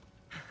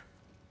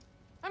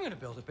 I'm gonna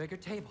build a bigger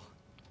table.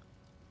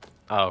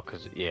 Oh,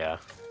 cause yeah,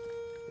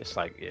 it's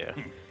like yeah.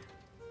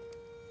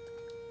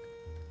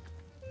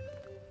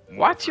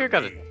 Why Tyr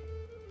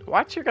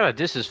gotta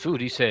diss his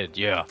food? He said,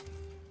 yeah.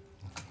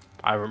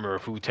 I remember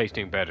food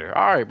tasting better.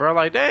 All right, bro.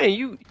 Like, dang,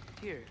 you.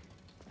 Here,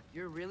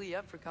 you're really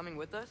up for coming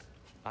with us?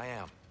 I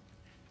am.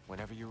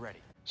 Whenever you're ready.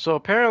 So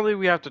apparently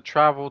we have to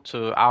travel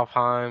to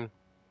Alfheim.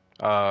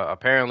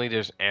 Apparently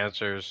there's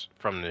answers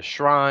from the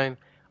shrine.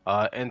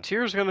 And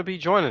Tyr's gonna be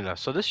joining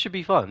us. So this should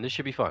be fun. This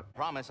should be fun.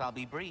 Promise I'll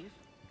be brief.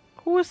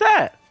 Who is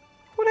that?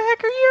 Who the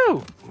heck are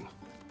you?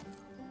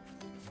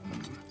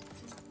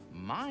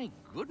 My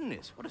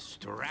goodness, what a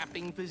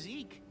strapping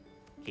physique.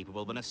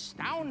 Capable of an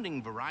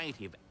astounding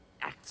variety of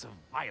acts of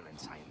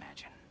violence, I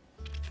imagine.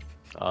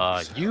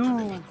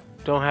 You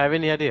don't have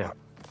any idea.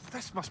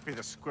 This must be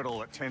the squirrel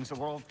that tends the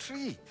world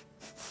tree.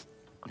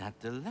 That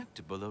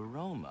delectable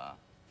aroma.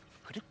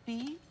 Could it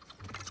be?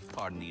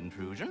 Pardon the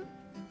intrusion.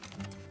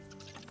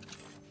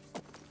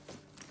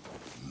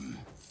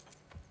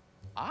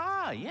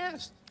 Ah,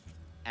 yes.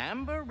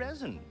 Amber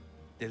resin.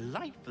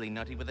 Delightfully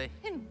nutty with a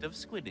hint of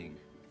squidding.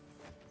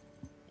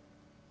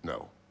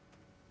 No.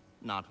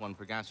 Not one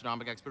for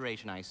gastronomic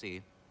exploration, I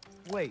see.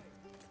 Wait,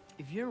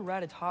 if you're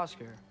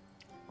Ratatoskr,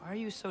 why are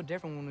you so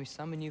different when we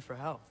summon you for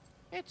help?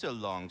 It's a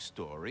long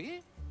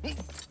story.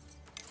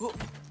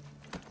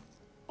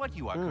 But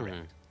you are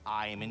correct.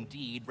 I am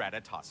indeed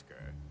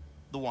Ratatoskr.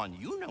 The one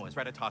you know as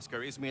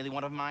Ratatoskr is merely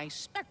one of my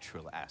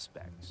spectral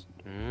aspects.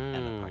 And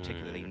a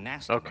particularly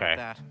nasty one at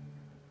that.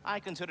 I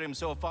consider him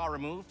so far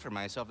removed from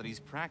myself that he's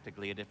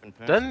practically a different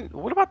person. Then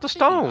what about the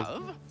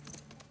stone?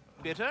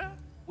 Bitter,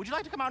 would you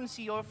like to come out and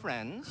see your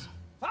friends?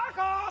 Fuck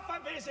off!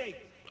 I'm busy.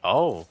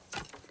 Oh,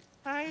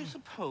 I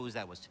suppose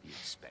that was to be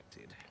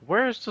expected.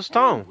 where's the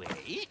stone?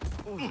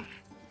 Anyway,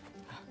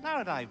 now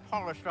that I've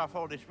polished off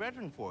all this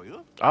resin for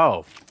you,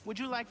 Oh, would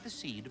you like the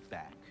seed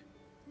back?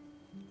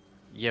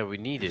 yeah, we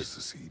need it. Here's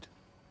the seed.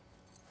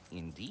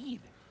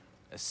 Indeed.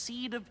 A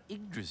seed of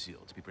Yggdrasil,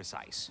 to be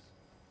precise.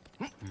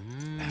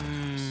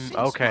 Since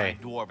okay.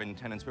 my dwarven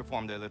tenants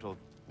performed their little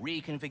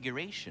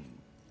reconfiguration,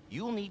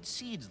 you'll need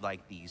seeds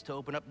like these to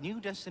open up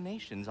new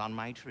destinations on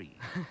my tree.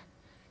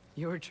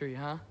 Your tree,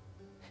 huh?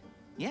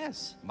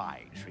 Yes, my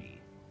tree.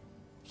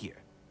 Here,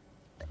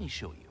 let me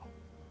show you.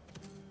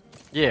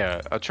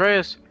 Yeah,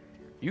 Atreus,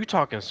 you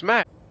talking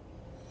smack.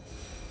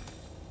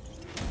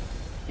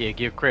 Yeah,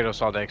 give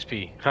Kratos all the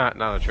XP. Ha,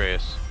 not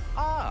Atreus.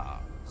 Ah,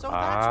 so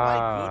that's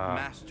why good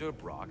Master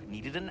Brock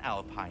needed an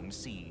Alpine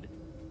seed.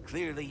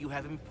 Clearly, you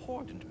have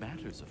important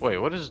matters of Wait,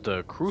 what is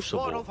the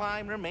crucible?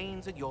 Svartalfheim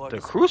remains at your The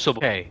disposal. crucible.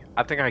 Okay,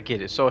 I think I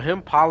get it. So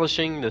him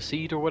polishing the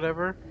seed or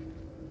whatever,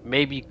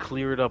 maybe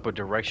cleared up a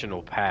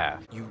directional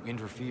path. You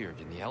interfered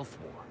in the Elf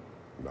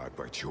War. Not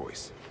by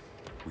choice.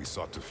 We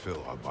sought to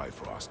fill our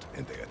Bifrost,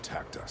 and they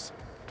attacked us.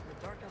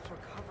 The Dark Elves were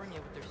covering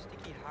it with their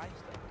sticky hive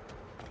stuff.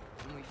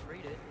 When we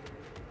freed it,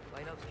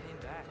 Light Elves came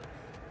back.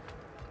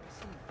 They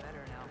seem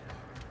better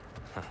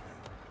now.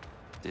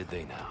 Did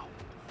they now?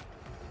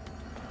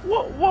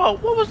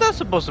 What was that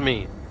supposed to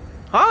mean?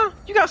 Huh?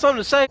 You got something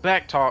to say?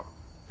 Back talk,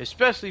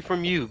 especially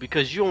from you,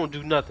 because you don't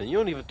do nothing. You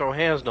don't even throw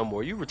hands no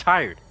more. You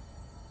retired.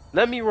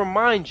 Let me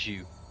remind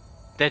you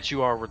that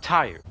you are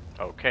retired.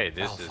 Okay,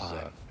 this is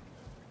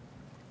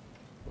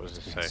what does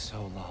it say?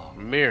 So long.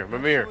 Mimir, Not sure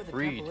Mimir, where the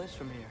read. temple is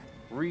from here.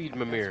 Read That's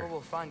Mimir. where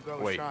we'll find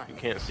Groa's Wait, shrine. you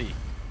can't see.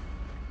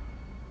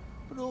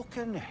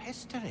 Broken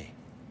history.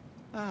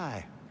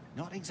 Aye,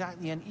 not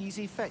exactly an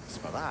easy fix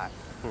for that.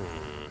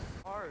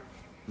 Hard.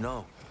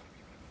 No.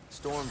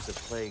 Storms have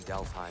plagued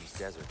Alfheim's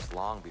deserts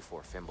long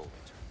before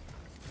Fimbulwinter.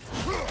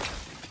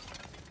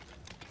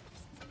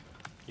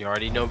 You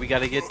already know we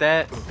gotta get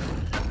that.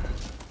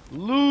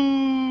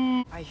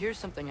 Loot. I hear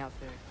something out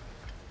there.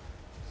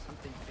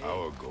 Something big.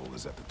 Our goal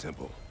is at the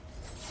temple,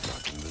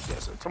 not in the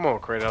desert. Come on,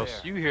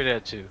 Kratos. You hear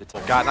that too.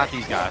 God, not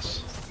these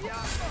guys.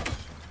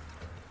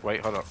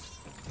 Wait, hold up.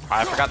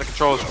 I forgot the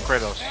controls for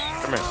Kratos.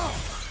 Come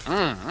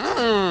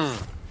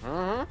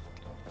here.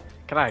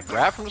 Can I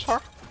grab from this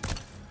far?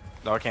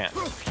 No, I can't.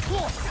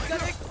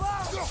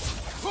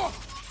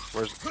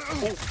 Where's?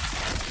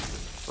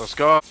 Ooh. Let's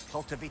go.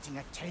 Cultivating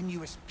a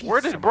tenuous peace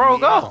Where did among bro the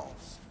go?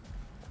 elves.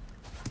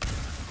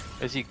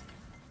 Is he?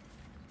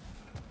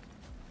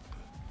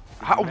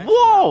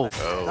 Whoa!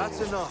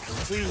 That's enough.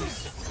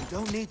 Please. You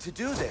don't need to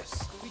do this.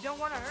 We don't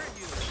want to hurt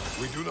you.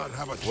 We do not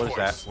have a choice. What is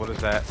that? What is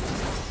that?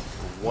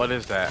 What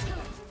is that?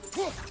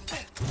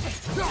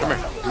 Come here.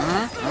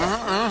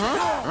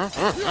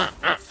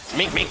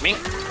 Mink, mink, mink.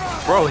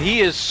 Bro,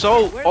 he is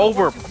so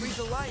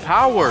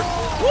overpowered.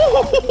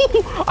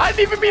 I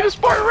didn't even mean to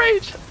Spartan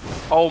Rage.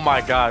 Oh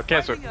my god,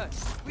 cancer.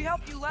 We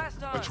helped you last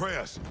time.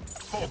 Atreus,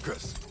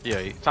 focus.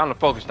 Yeah, time to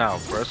focus now,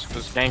 bro.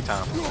 It's game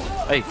time.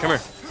 Hey, come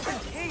here.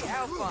 Hey,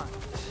 Alphon.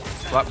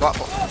 Block, block,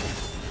 block.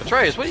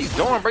 Atreus, what are you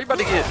doing, bro? You about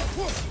to get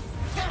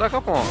stuck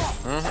up on.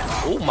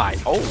 Oh my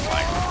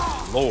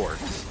lord.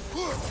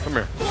 Come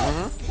here.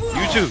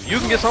 You too. You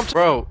can get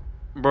something.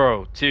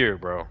 Bro, tear,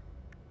 bro.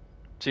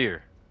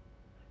 Tear.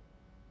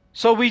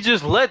 So we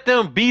just let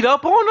them beat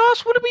up on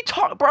us? What are we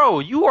talking? Bro,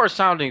 you are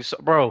sounding so,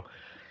 bro.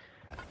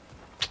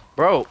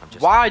 Bro,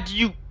 why do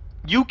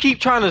you keep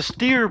trying to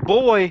steer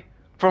boy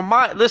from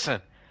my,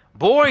 listen,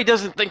 boy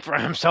doesn't think for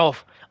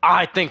himself.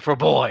 I think for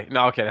boy.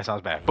 No, okay, that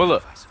sounds bad. But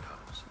look,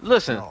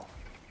 listen. No.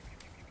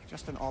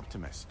 Just an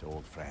optimist,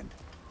 old friend.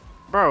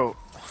 Bro,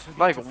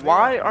 like,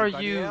 why are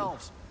you...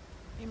 Elves.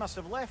 He must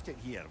have left it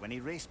here when he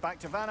raced back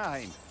to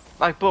Vanaheim.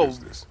 Like, bro,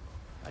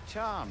 a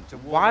charm to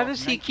why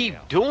does he keep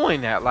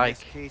doing that? Like,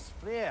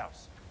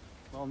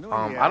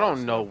 I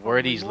don't know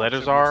where these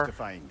letters are.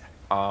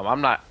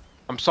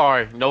 I'm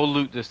sorry, no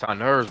loot this time.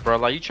 Nerves, bro.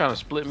 Like, you trying to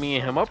split me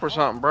and him up or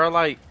something, bro?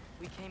 Like,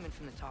 we came in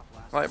from the top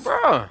last. Like,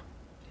 bro.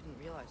 Didn't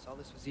realize all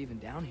this was even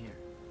down here.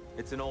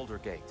 It's an older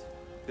gate,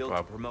 built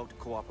to promote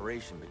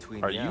cooperation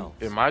between are the you?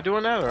 elves. Am I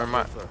doing that or am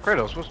I?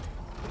 Kratos, what's?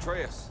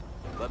 Atreus,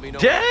 let me know.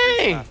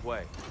 Dang!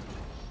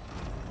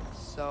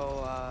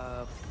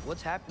 So,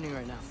 what's happening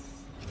right now?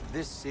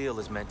 This seal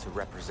is meant to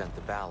represent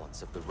the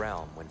balance of the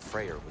realm when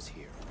Freyr was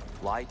here.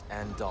 Light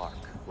and dark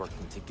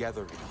working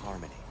together in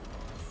harmony.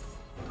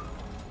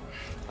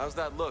 How's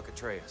that look,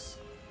 Atreus?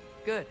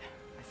 Good,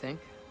 I think.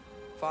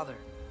 Father,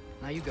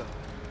 now you go.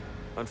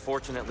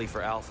 Unfortunately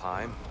for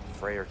Alfheim,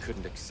 Freyr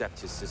couldn't accept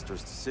his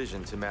sister's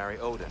decision to marry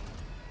Odin.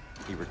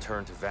 He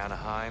returned to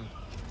Vanaheim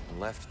and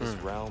left this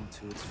realm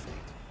to its fate.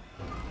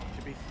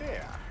 To be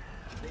fair,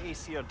 the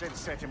Aesir did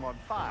set him on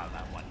fire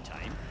that one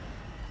time.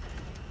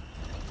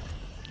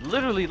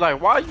 Literally, like,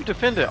 why are you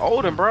defending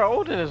Odin, bro?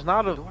 Odin is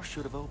not a... The door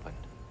should have opened.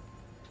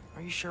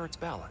 Are you sure it's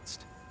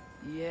balanced?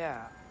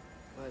 Yeah,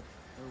 but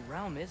the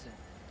realm isn't.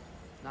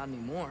 Not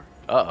anymore.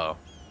 Uh-oh.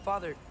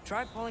 Father,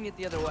 try pulling it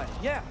the other way.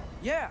 Yeah,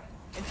 yeah.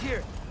 And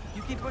here,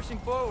 you keep pushing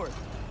forward.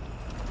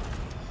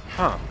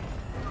 Huh.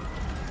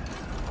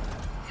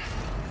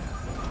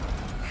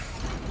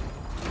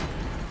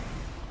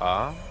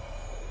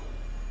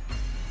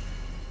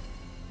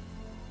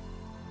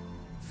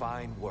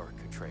 Fine work,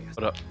 Atreus.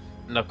 What up?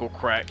 Knuckle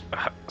crack.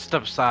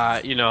 Step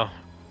aside, you know.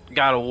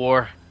 God of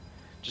War.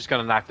 Just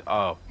gonna knock the...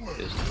 Oh.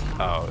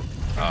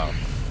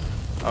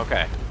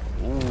 Okay.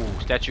 Ooh,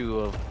 statue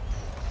of...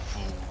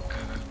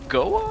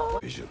 Goa?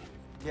 Vision.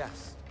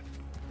 Yes.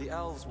 The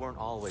elves weren't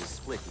always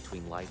split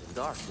between light and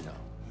dark, you know.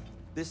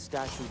 This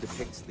statue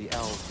depicts the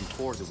elves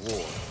before the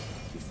war,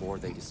 before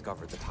they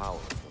discovered the power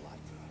of the light.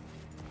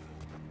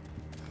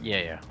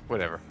 Yeah,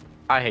 whatever.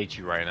 I hate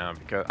you right now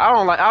because I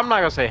don't like... I'm not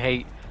gonna say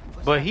hate,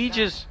 but he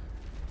just...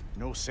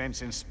 No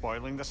sense in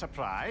spoiling the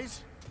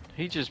surprise.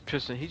 He just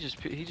pissing... He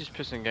just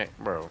pissing game...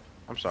 Bro,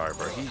 I'm sorry,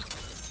 bro.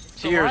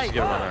 Tears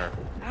get on there.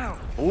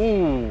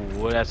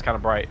 Ooh, that's kind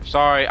of bright.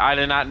 Sorry, I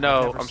did not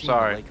know. I'm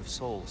sorry. The Lake of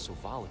Souls so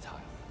volatile.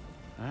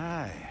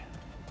 Aye.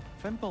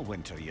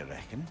 Fimbulwinter, you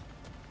reckon?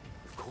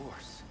 Of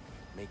course.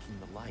 Making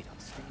the light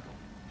unstable.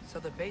 So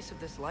the base of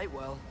this light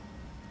well...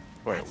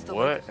 Wait,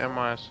 what am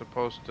I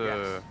supposed to...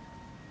 Yes.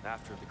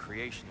 After the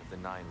creation of the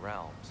 9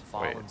 realms,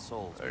 fallen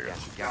souls began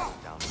to gather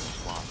down in the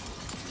swamp.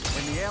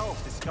 When the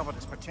elves discovered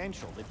its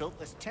potential, they built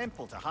this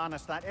temple to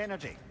harness that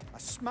energy. A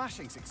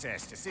smashing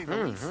success, to say the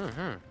least.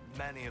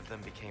 Many of them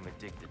became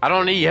addicted. I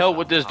don't need help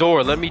with this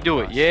door. Let me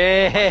do it.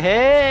 Yeah.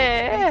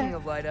 Speaking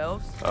of light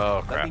elves...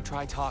 Oh, Let me crap.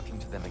 try talking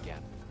to them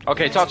again.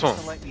 Okay, talk to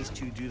him. Let these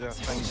two do their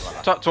thing.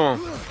 Talk to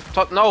him.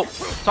 No.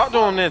 Talk to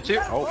him then, too.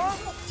 Oh.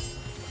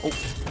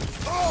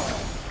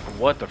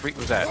 What the freak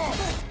was that?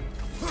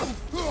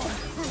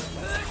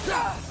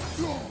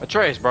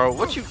 Atreus, bro.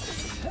 What you...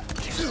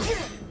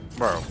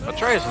 Bro,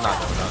 Atreus is not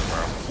doing nothing,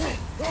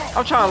 bro.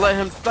 I'm trying to let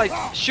him, like,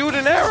 shoot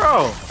an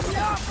arrow.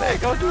 Hey,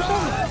 go do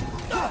something.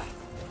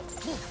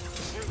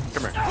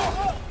 Come here.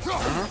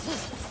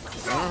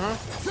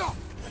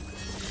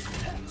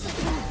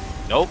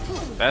 Nope,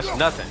 that's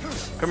nothing.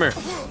 Come here.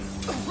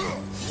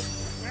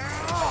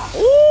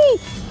 Ooh!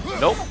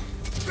 Nope.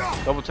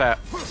 Double tap.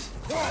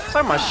 It's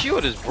like my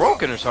shield is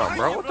broken or something,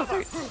 bro. What the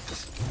freak?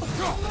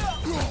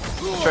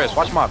 Atreus,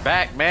 watch my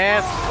back,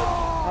 man.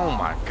 Oh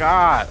my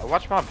god.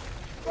 Watch my...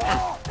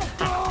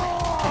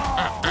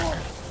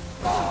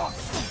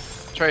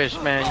 Atreus,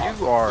 man,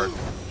 you're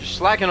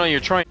slacking on your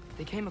train.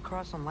 They came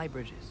across some light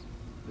bridges,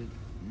 but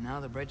now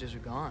the bridges are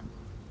gone.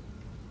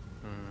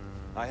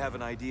 I have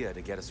an idea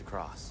to get us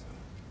across.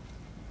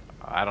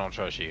 I don't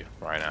trust you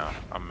right now.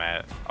 I'm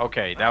mad.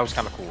 Okay, that was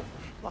kind of cool.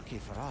 Lucky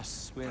for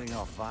us, swearing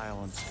off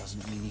violence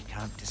doesn't mean he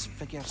can't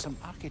disfigure some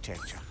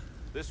architecture.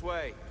 This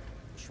way.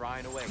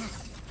 Shrine away.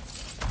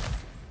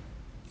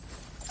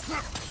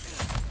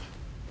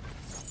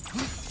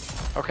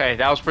 Okay,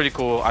 that was pretty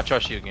cool. I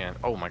trust you again.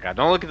 Oh my god,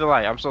 don't look at the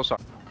light. I'm so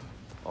sorry.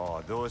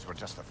 Oh, those were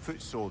just the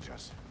foot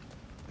soldiers.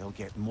 They'll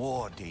get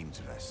more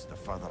dangerous the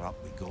further up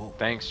we go.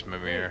 Thanks,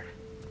 Mimir.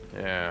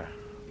 Yeah.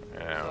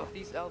 So if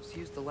these elves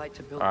use the light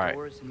to build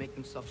doors and make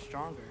themselves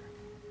stronger,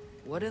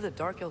 what do the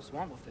dark elves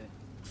want with it?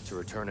 To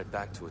return it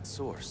back to its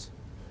source.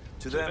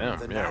 To them,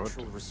 the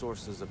natural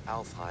resources of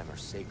Alfheim are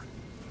sacred.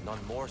 None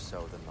more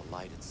so than the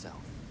light itself.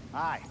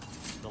 Aye,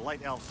 the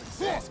Light Elf's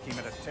success came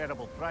at a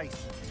terrible price.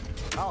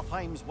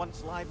 Alfheim's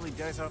once lively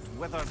desert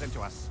withered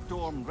into a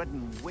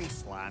storm-ridden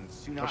wasteland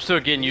soon after. I'm still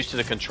getting used to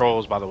the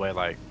controls, by the way,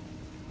 like,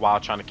 while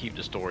trying to keep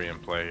the story in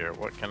play here.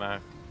 What can I...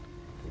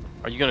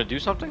 Are you gonna do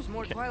something? There's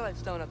more Twilight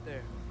Stone up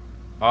there.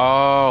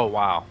 Oh,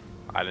 wow.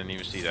 I didn't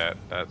even see that.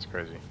 That's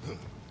crazy.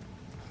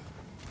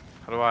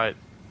 How do I...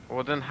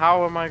 Well, then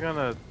how am I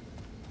gonna...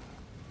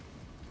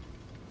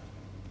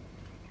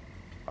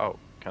 Oh,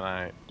 can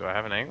I... Do I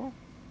have an angle?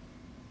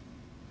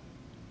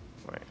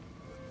 Wait.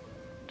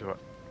 Do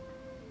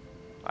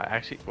I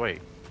actually...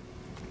 Wait.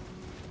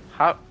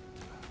 How...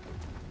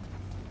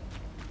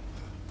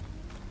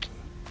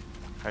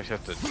 I just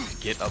have to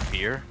get up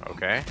here?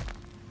 Okay.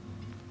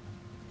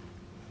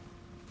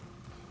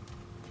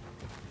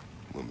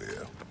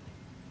 Mimir,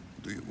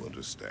 do you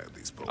understand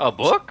these poems? A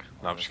book?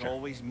 No, I'm just There's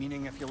always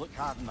meaning if you look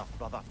hard enough,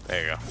 brother.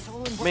 There you go. It's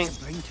all in what you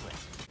bring to it.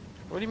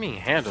 What do you mean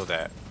handle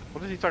that?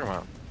 What is he talking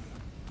about?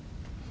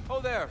 Oh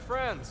there,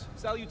 friends.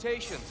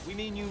 Salutations. We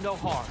mean you no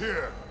harm.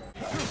 Here.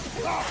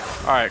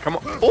 Alright, come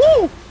on.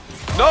 Ooh!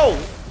 No!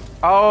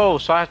 Oh,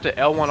 so I have to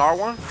L1,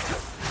 R1?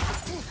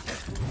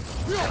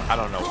 I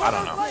don't know. I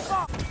don't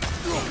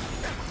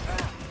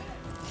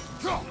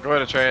know. Go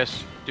ahead,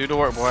 Atreus. Do the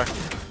work, boy.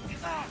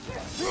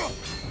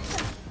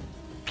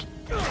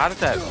 How did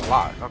that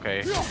block?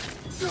 Okay. Oh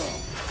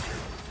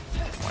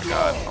my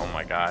god. Oh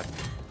my god.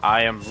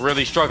 I am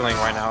really struggling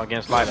right now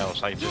against Light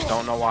Elves. I just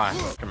don't know why.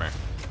 Come here.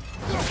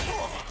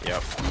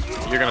 Yep.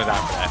 You're gonna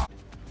die for that.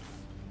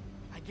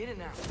 I get it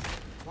now.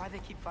 Why they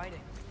keep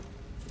fighting.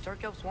 The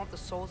dark elves want the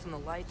souls and the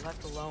light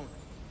left alone.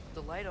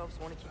 The light elves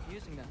want to keep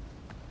using them.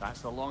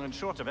 That's the long and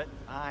short of it.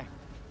 Aye.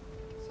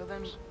 So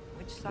then,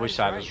 Which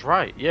side is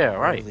right? Yeah,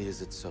 right. Rarely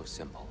is it so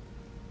simple.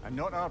 And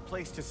not our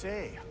place to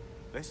say.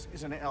 This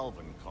is an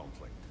elven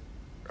conflict.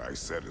 I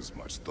said as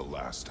much the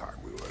last time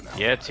we were in Alfheim.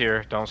 Yeah, it's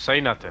here. Don't say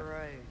nothing.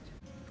 Right.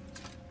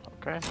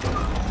 Okay.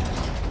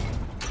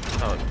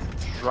 Oh,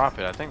 drop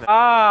it. I think that.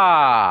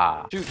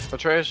 Ah! Shoot,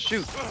 Atreus,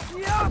 shoot.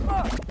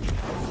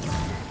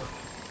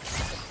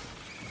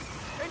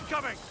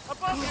 Incoming!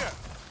 Above here!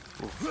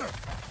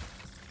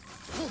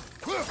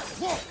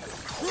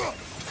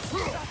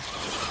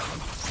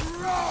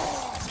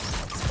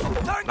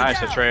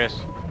 Nice,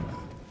 Atreus.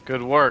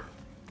 Good work.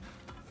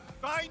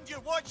 Behind you!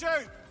 Watch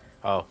out!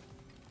 Oh.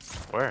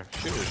 Where?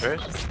 Shoot,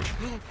 Atreus.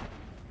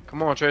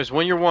 Come on, Atreus.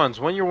 Win your ones.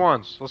 Win your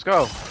ones. Let's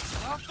go.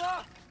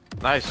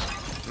 Nice.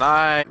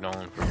 Nice.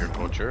 Known for your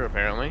culture,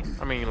 apparently.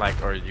 I mean,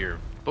 like, or your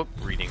book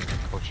reading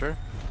culture.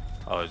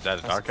 Oh, is that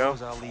a dark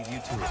elf? I'll leave you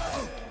to it.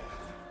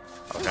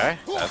 Okay,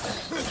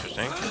 that's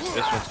interesting.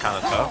 This one's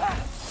kind of tough.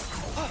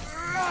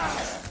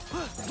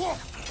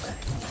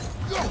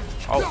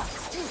 Oh.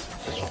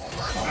 This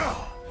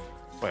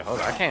one. Wait, hold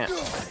on. I can't.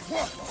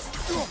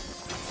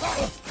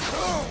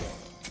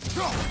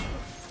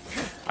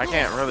 I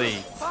can't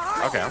really...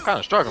 Okay, I'm kind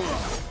of struggling.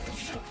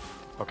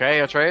 Okay,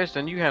 Atreus,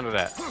 then you handle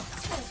that.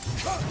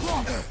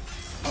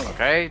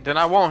 Okay, then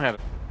I won't handle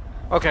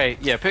it. Okay,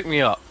 yeah, pick me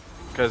up.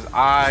 Because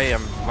I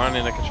am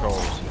learning the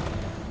controls.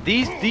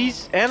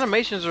 These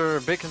animations are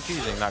a bit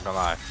confusing, not gonna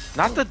lie.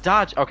 Not the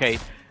dodge. Okay.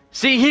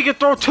 See, he could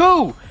throw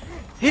two!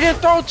 He didn't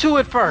throw two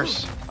at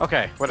first.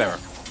 Okay, whatever.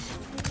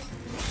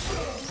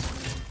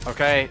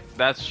 Okay,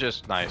 that's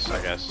just nice,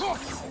 I guess.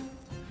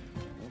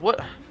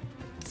 What?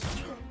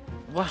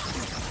 What?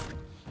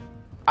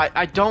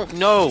 I don't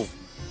know.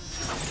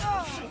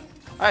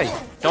 Hey,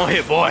 don't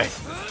hit, boy.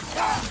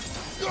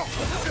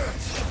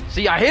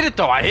 See, I hit it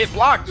though. I hit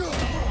block.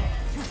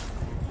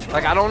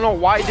 Like, I don't know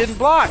why it didn't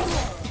block.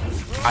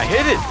 I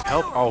hit it.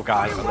 Help. Oh,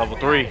 God. Level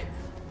 3.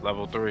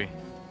 Level 3.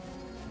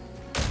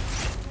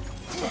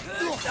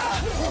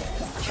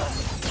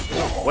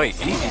 Wait,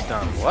 easy's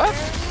done. What?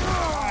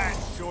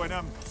 Showing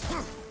him.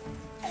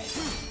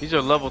 These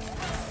are level...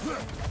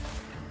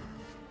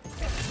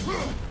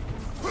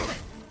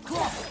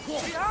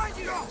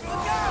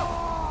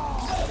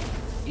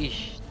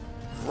 Eesh.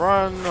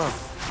 Run.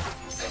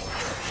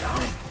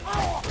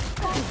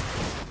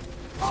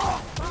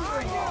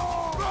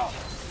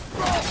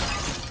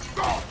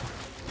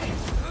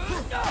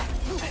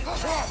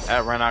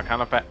 That ran out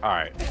kind of fast.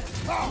 Alright.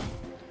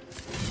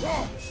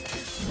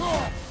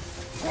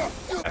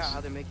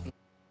 How they're making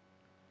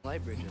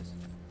light bridges.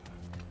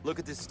 Look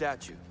at this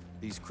statue.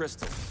 These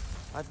crystals.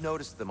 I've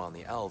noticed them on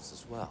the elves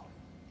as well.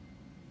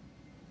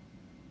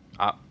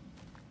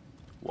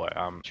 What?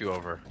 You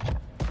over.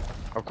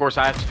 Of course,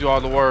 I have to do all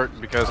the work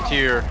because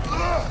Tyr.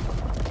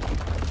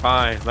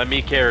 Fine, let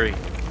me carry.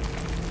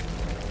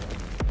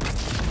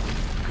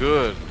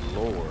 Good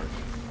lord.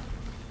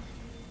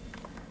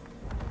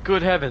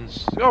 Good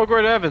heavens. Oh,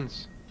 great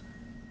heavens.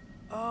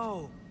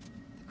 Oh,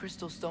 the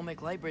crystals still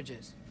make light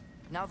bridges.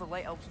 Now the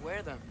light elves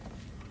wear them.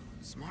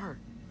 Smart.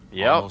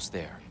 Yep. Almost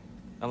there.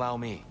 Allow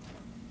me.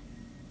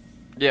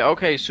 Yeah,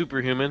 okay,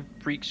 superhuman.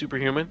 Freak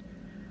superhuman.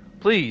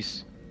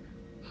 Please,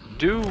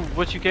 do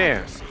what you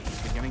can. He's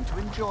beginning to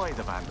enjoy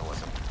the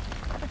vandalism.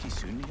 Pretty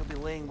soon he'll be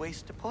laying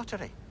waste to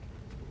pottery.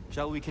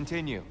 Shall we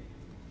continue?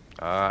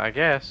 I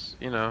guess,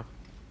 you know.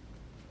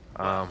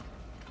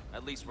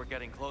 At least we're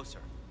getting closer.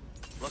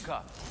 Look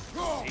up.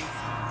 See?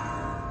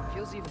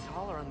 Feels even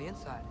taller on the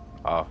inside.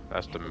 Oh,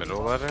 that's the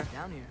middle letter?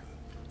 Down here.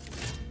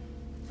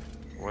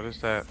 What is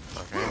that?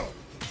 Okay.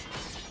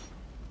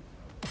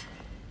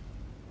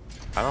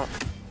 I don't...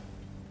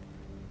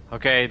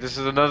 Okay, this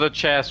is another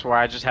chest where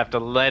I just have to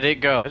let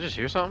it go. Did I just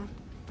hear something?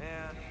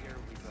 And here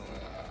we go.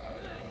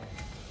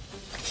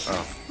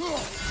 Oh.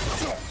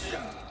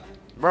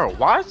 Bro,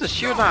 why is the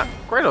shield not...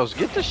 Kratos,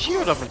 get the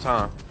shield up in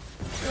time.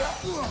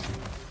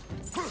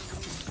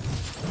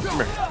 Come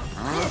here.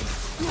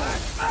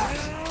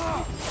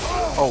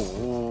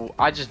 Oh,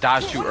 I just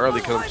dodged too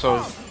early because I'm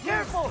so...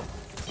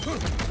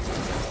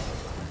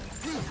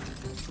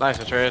 Nice,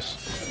 Atreus.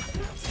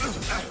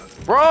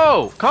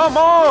 Bro, come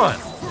on!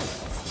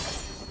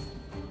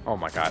 Oh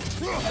my god.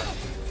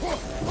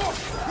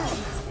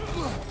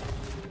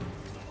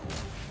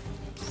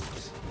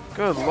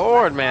 Good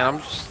lord, man.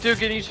 I'm still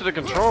getting used to the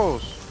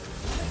controls.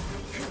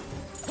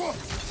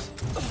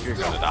 You're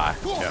gonna die.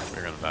 Yeah,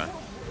 you're gonna die.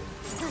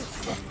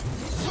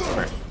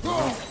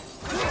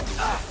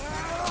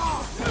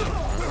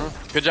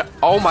 Good job.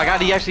 Oh my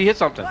god, he actually hit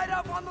something.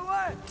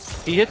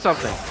 He hit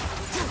something.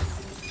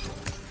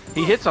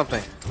 He hit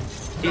something.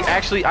 He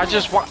actually,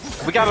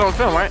 we got it on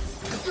film, right?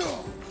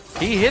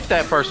 He hit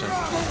that person.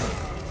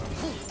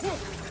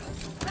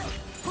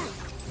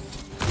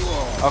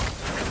 Okay.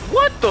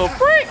 What the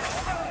frick?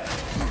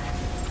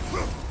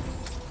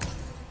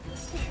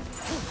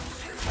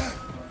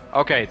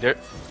 Okay, there,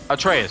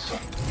 Atreus.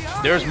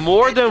 There's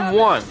more than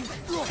one.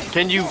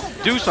 Can you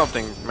do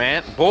something,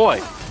 man?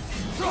 Boy.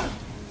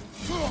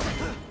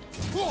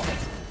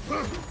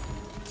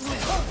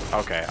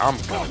 Okay, I'm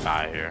gonna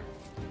die here.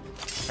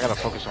 I gotta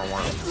focus on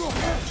one.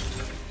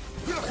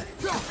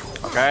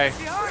 Okay.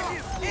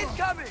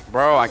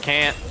 Bro, I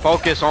can't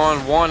focus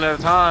on one at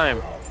a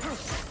time.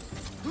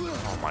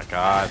 Oh my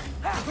god.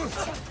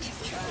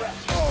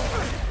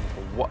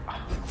 What?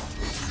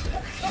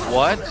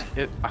 What?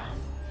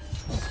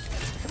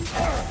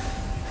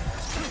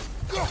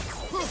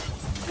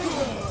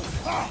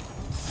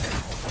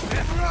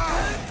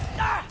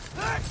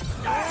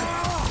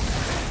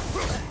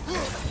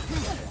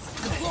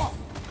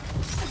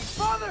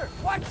 Father,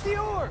 watch the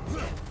orb.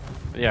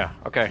 Yeah,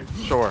 okay,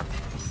 sure.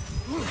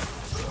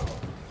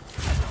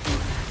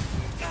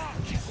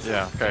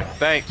 Yeah, okay,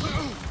 thanks.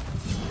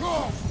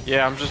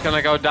 Yeah, I'm just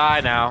gonna go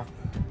die now.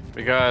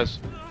 Because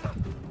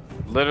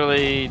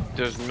literally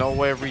there's no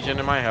way of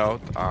regening my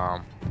health.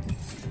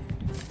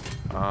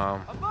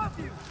 Above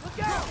you, look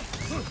out!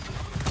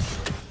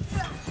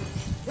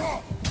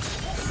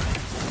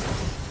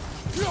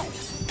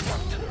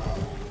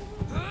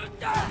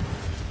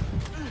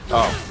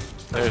 Oh,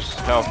 there's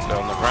health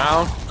on the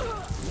ground.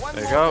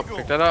 There you go,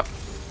 pick that up.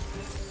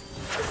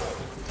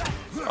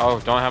 Oh,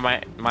 don't have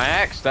my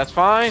axe, that's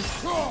fine.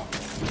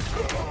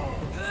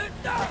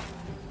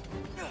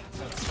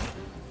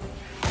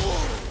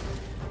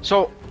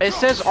 So it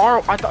says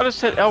R, I thought it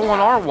said L1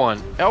 R1.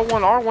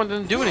 L1 R1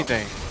 didn't do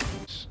anything.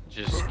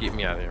 Just get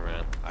me out of here,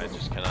 man. I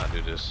just cannot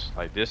do this.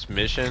 Like this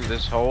mission,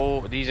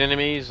 these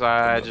enemies,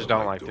 I just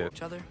don't like this.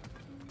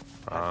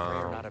 May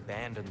or not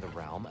abandon the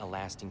realm, a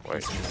lasting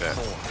peace in the that.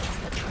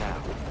 form.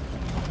 Now,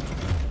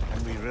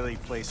 Can we really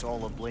place all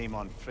the blame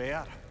on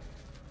Freyr?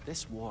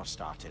 This war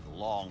started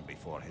long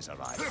before his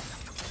arrival.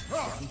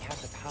 he had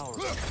the power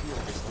to heal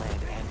this land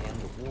and end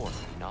the war, did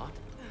he not?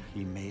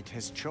 He made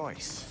his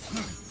choice.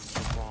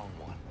 The wrong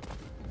one.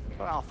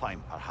 For Alfheim,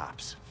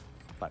 perhaps,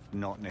 but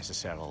not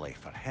necessarily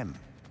for him.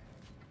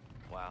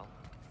 Well,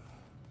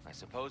 I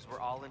suppose we're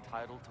all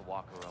entitled to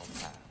walk our own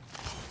path,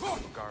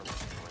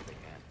 regardless of where they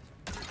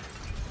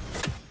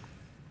end.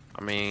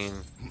 I mean,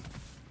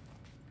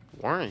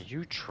 weren't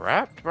you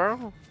trapped,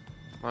 bro?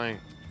 Like,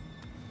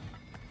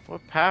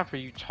 what path are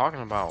you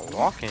talking about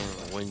walking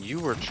when you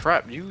were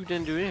trapped? You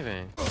didn't do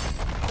anything.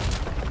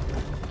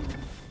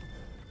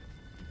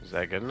 Is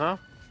that good enough?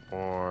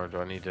 Or do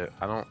I need to,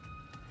 I don't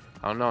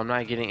know, I'm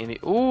not getting any,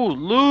 ooh,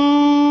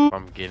 loot!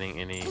 I'm getting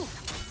any,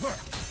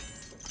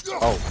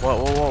 oh,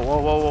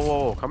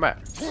 whoa, come back.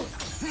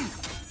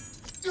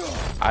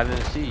 I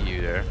didn't see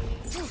you there.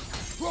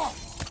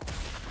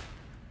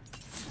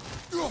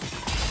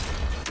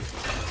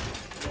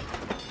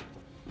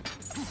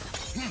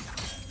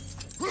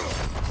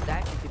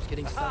 Statue keeps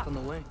getting stuck on the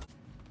way.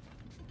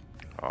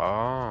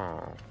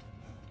 Oh.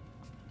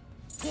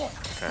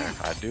 Okay,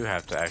 I do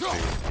have to actually,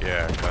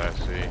 yeah, I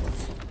see.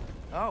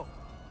 Oh,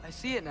 I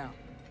see it now.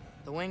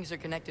 The wings are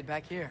connected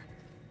back here.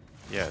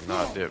 Yeah,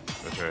 not dip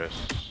address.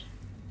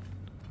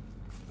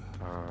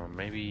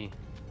 Maybe.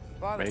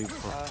 Father, Maybe.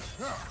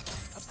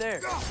 up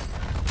there.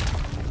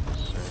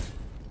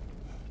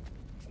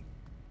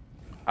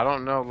 I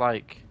don't know,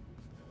 like.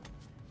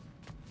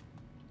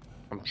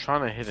 I'm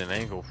trying to hit an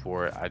angle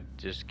for it. I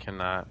just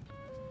cannot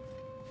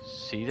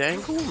see the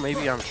angle.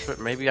 Maybe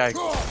maybe I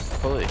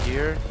pull it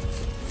here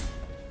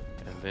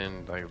and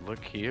then like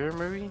look here.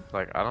 Maybe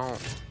like I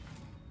don't.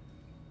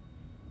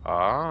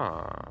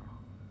 Ah.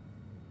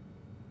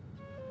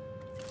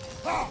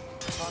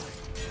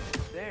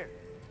 There.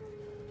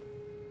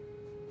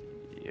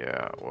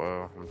 Yeah.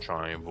 Well, I'm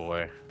trying,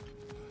 boy.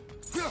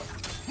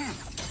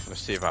 Let's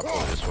see if I pull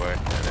it this way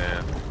and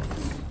then.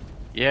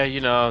 Yeah,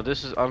 you know,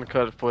 this is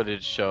uncut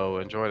footage, so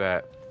enjoy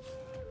that.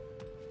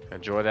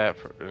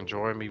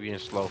 Enjoy me being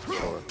slow for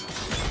sure.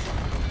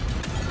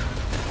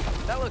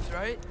 That looks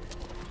right.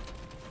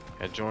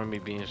 Enjoy me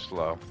being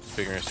slow.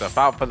 Figuring stuff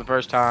out for the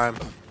first time.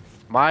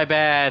 My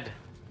bad.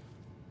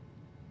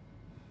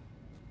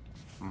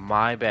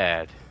 My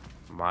bad.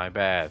 My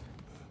bad.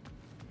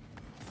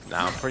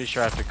 Now I'm pretty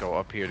sure I have to go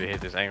up here to hit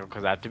this angle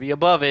because I have to be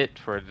above it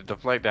for it to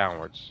deflect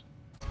downwards.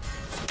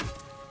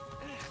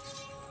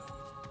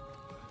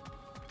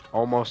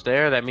 Almost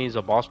there. That means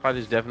a boss fight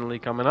is definitely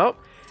coming up.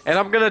 And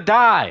I'm gonna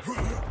die!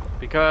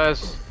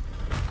 Because...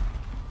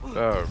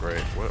 Oh,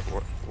 great.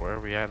 Where are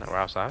we at now? We're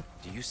outside?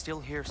 Do you still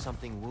hear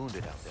something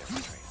wounded out there,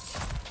 Richardj?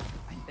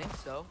 I think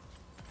so.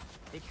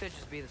 It could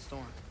just be the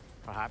storm.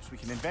 Perhaps we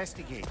can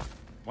investigate,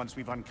 once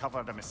we've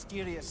uncovered a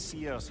mysterious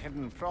seer's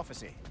hidden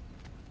prophecy.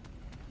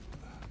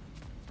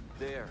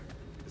 There.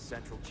 The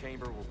central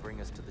chamber will bring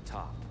us to the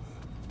top.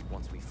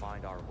 Once we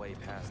find our way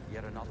past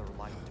yet another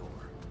light door.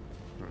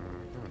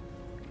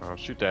 Oh,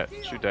 shoot that.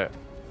 Shoot that.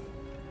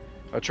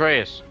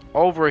 Atreus,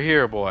 over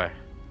here, boy.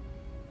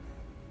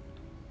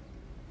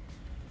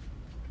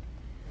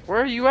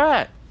 Where are you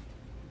at?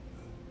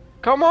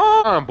 Come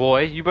on,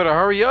 boy. You better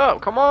hurry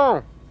up. Come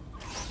on.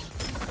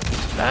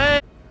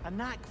 Dang. A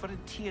knack for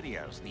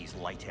interiors, these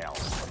light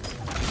elves.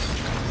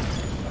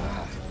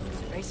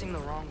 Facing the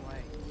wrong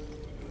way.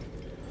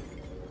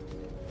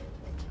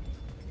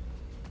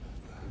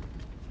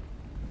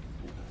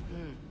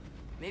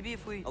 Maybe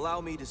if we...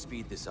 Allow me to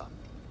speed this up.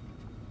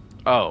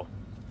 Oh.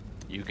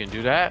 You can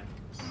do that?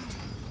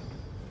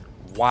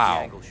 Wow.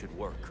 The angle should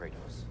work,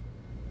 Kratos.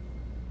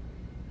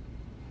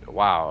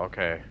 Wow,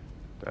 okay.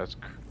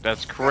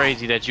 That's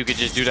crazy that you could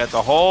just do that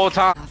the whole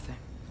time. Nothing.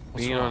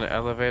 Being on the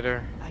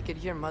elevator. I could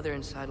hear Mother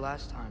inside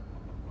last time,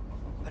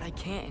 but I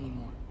can't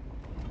anymore.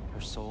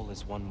 Her soul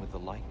is one with the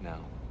light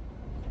now,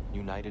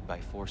 united by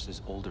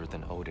forces older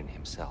than Odin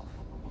himself.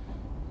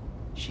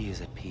 She is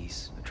at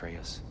peace,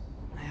 Atreus.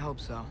 I hope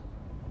so.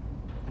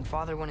 When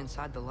Father went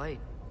inside the light,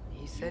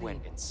 he said You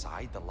went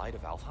inside the light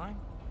of Alfheim?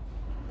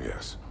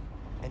 Yes.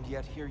 And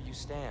yet here you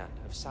stand,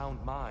 of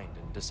sound mind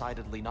and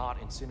decidedly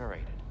not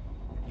incinerated.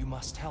 You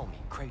must tell me,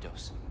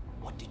 Kratos,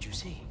 what did you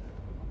see?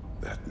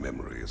 That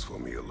memory is for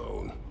me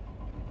alone.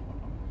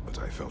 But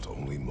I felt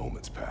only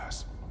moments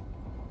pass.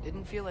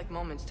 Didn't feel like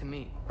moments to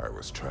me. I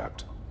was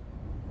trapped.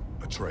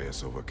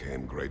 Atreus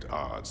overcame great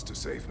odds to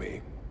save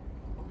me.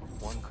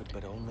 One could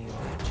but only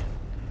imagine.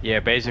 Yeah,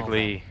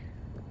 basically...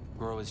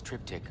 Groa's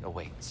triptych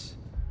awaits.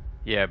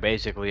 Yeah,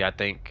 basically, I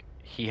think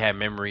he had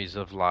memories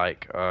of,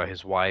 like,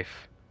 his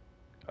wife,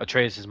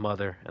 Atreus'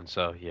 mother, and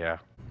so, yeah.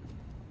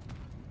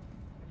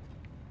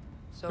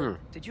 So,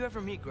 did you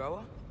ever meet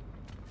Groa?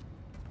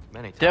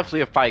 Many times.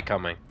 Definitely a fight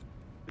coming.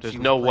 There's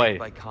no way.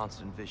 By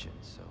constant vision,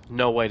 so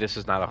no way this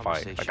is not a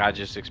fight. Like, I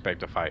just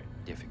expect a fight.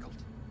 Difficult.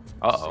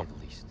 Uh-oh. To say the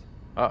least.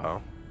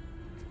 Uh-oh.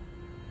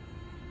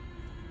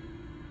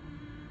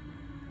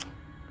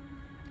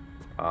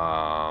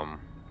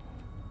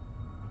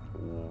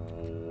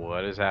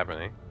 What is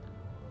happening?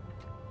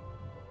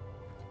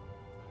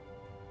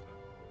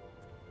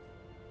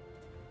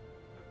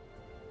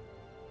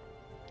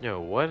 Yo,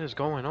 what is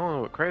going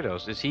on with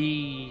Kratos? Is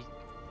he...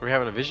 Are we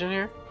having a vision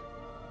here?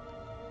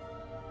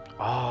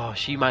 Oh,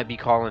 she might be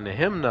calling to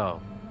him,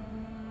 though.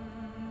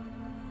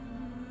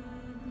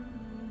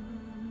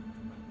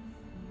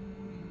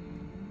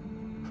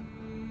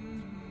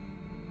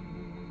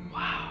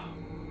 Wow.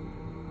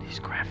 These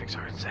graphics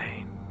are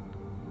insane.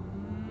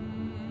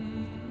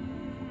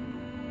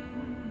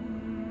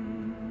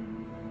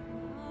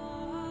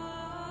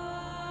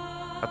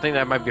 I think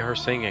that might be her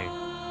singing.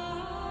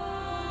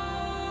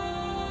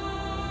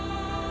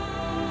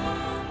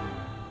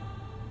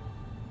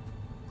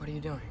 What are you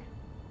doing?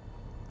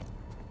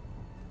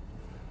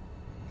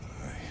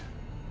 I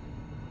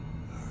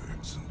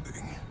heard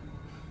something.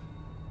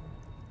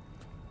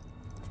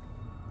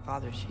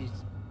 Father, she's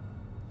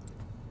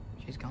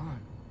gone.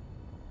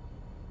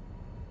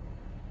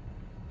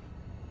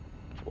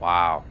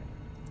 Wow.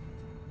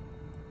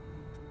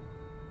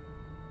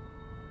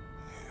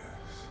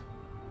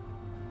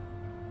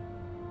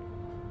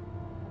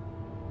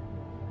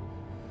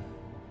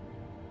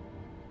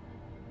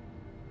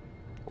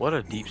 What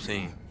a deep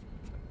scene.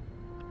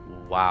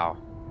 Wow.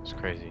 It's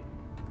crazy.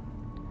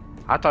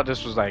 I thought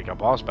this was like a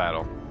boss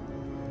battle.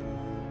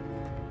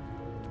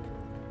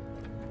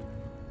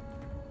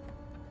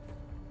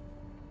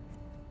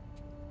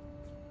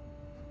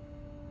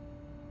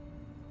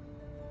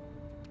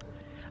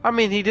 I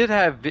mean, he did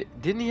have,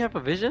 didn't he have a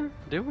vision?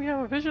 Didn't we have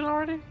a vision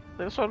already?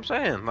 That's what I'm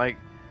saying. Like,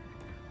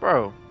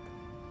 bro.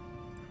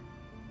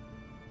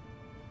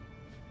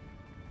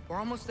 We're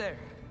almost there.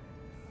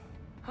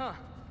 Huh.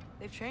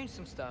 They've changed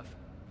some stuff.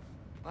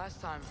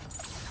 Last time,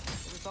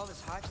 there was all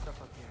this hive stuff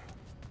up here.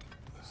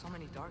 So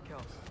many dark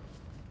elves.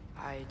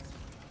 All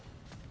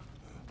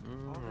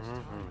this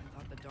time, I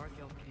thought the dark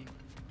elf king.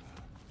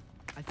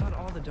 I thought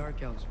all the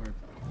dark elves were.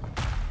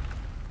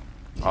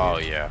 Oh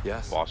yeah.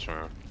 Yes. Boss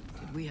room.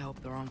 Did we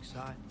help the wrong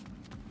side?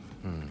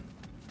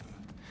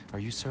 Are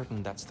you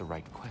certain that's the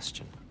right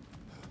question?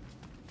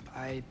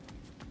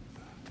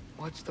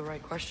 What's the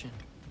right question?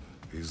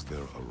 Is there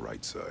a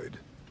right side?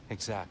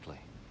 Exactly.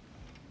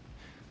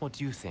 What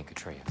do you think,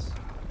 Atreus?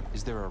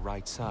 Is there a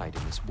right side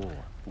in this war?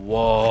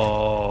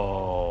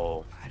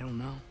 Whoa. I don't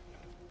know.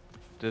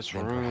 This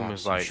Then room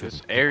perhaps is you like, shouldn't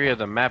this pick area of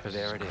one. the map is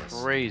There it is.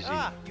 crazy.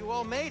 Ah, you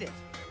all made it.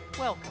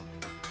 Welcome.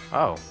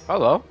 Oh,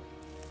 hello.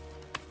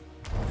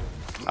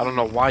 I don't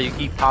know why you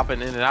keep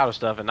popping in and out of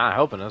stuff and not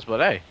helping us, but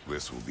hey.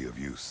 This will be of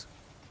use.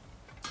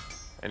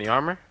 Any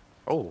armor?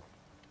 Oh.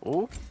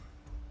 Oh.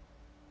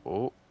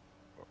 Oh.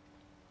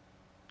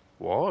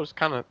 Whoa, it's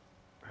kind of...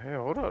 Hey,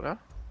 hold up now.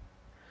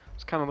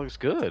 This kind of looks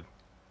good.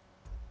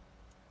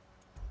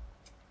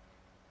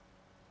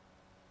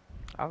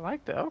 I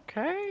like that.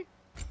 Okay.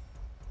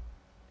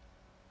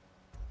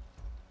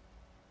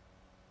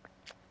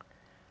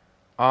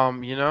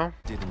 You know?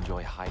 Did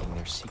enjoy hiding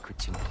their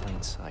secrets in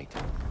plain sight.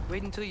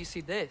 Wait until you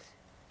see this.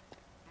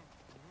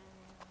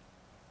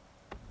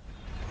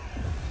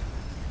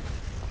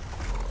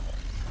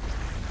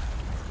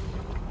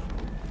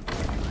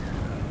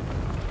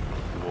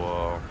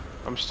 Whoa.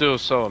 I'm still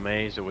so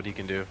amazed at what he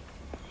can do.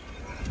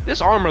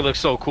 This armor looks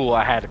so cool,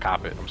 I had to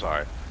cop it. I'm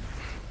sorry.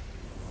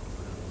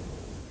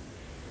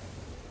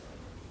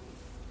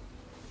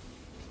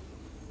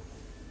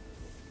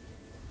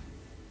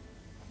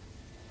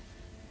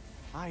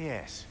 Ah,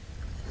 yes.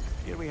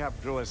 Here we have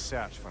Groa's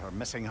search for her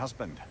missing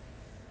husband.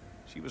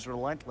 She was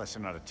relentless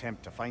in her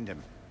attempt to find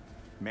him.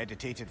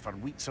 Meditated for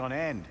weeks on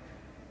end.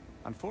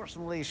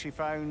 Unfortunately, she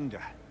found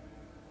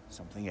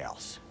something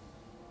else.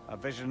 A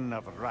vision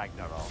of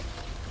Ragnarok.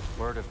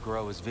 Word of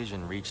Groa's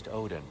vision reached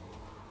Odin.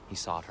 He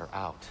sought her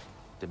out,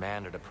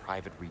 demanded a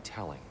private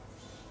retelling.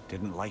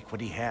 Didn't like what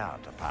he heard,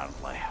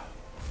 apparently.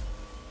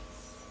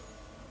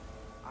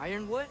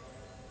 Ironwood?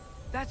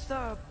 That's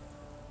the...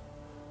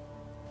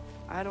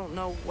 I don't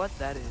know what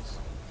that is.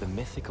 The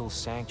mythical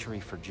sanctuary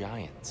for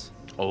giants.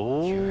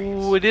 Oh,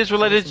 Curious. it is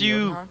related to you.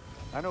 Jotunheim?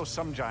 I know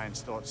some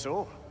giants thought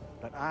so,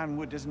 but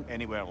Ironwood isn't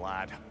anywhere,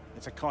 lad.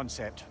 It's a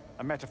concept,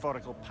 a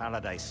metaphorical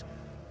paradise.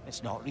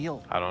 It's not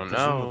real. I don't know.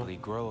 Presumably,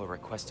 Groa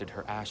requested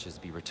her ashes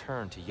be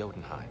returned to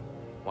Jotunheim,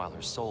 while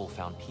her soul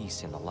found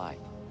peace in the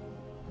light.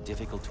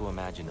 Difficult to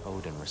imagine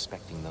Odin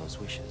respecting those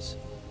wishes.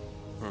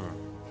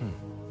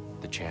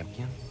 The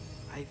champion?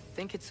 I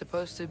think it's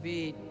supposed to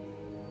be...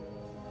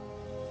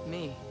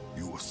 me.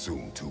 You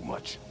assume too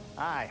much.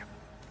 Aye.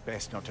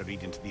 Best not to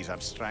read into these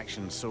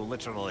abstractions so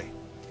literally.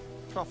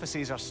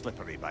 Prophecies are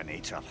slippery by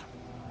nature.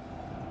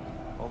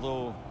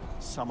 Although,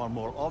 some are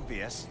more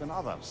obvious than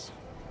others.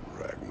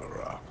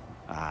 Ragnarok.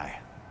 Aye.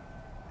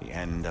 The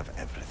end of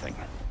everything.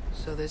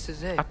 So this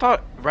is it. I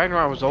thought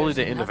Ragnarok was only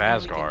There's the end of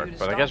nothing we can do Asgard, to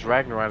but I stop guess it.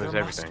 Ragnarok is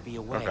There must everything. be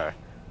a way. Okay.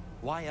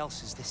 Why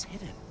else is this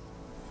hidden?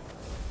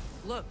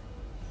 Look,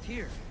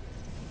 Tyr.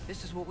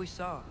 This is what we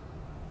saw.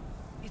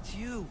 It's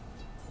you,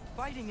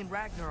 fighting in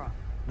Ragnarok.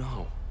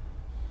 No.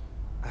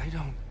 I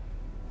don't...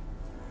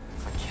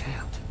 I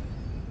can't.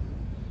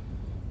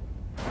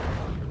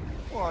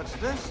 What's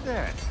this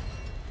then?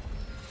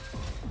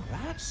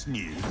 That's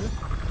new.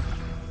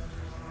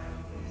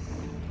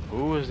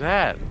 Who was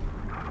that?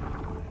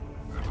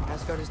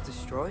 Asgard is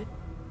destroyed?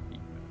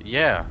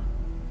 Yeah.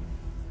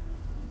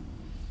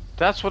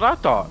 That's what I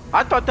thought.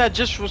 I thought that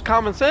just was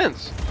common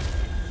sense.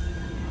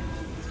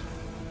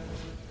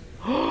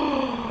 The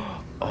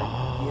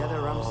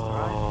other realms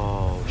thrive.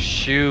 Oh,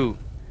 shoot.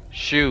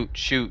 Shoot.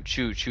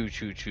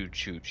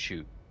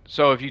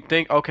 So if you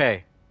think,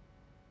 okay.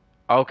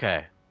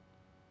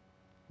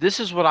 This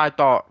is what I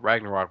thought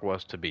Ragnarok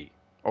was to be.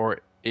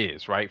 Or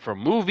is, right? From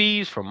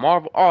movies, from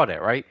Marvel, all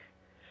that, right?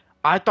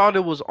 I thought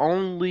it was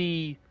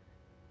only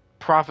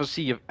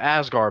prophecy of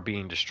Asgard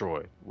being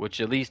destroyed. Which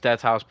at least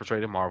that's how it's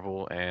portrayed in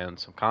Marvel and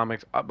some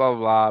comics, blah,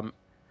 blah,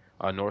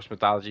 blah. Norse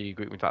mythology,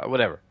 Greek mythology,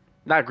 whatever.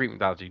 Not Greek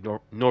mythology,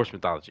 Norse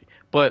mythology.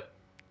 But,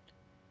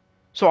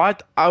 so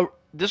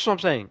this is what I'm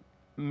saying.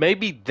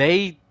 Maybe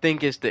they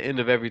think it's the end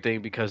of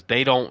everything because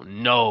they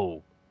don't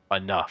know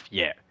enough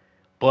yet.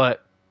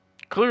 But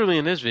clearly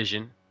in this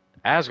vision,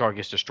 Asgard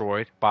gets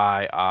destroyed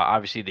by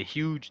obviously the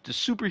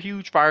super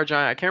huge fire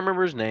giant. I can't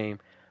remember his name,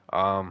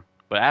 but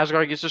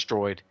Asgard gets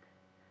destroyed.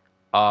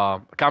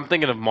 I'm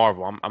thinking of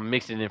Marvel. I'm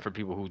mixing it in for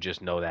people who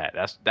just know that.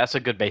 That's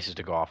a good basis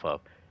to go off of.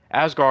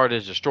 Asgard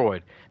is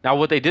destroyed. Now,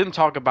 what they didn't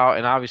talk about,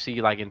 and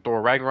obviously, like in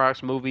Thor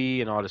Ragnarok's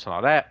movie and all this and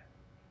all that,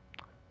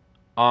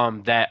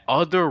 that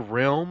other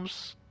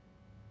realms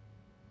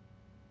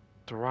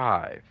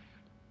thrive.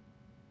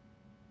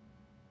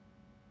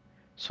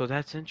 So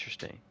that's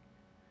interesting.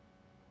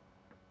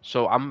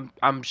 So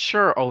I'm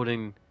sure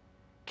Odin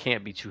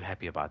can't be too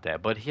happy about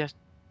that, but he has.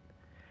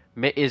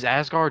 Is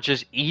Asgard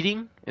just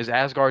eating? Is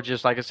Asgard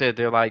just, like I said,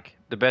 they're like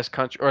the best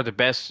country or the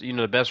best,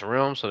 the best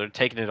realm, so they're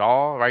taking it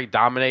all, right?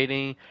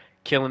 Dominating,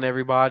 killing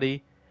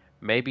everybody.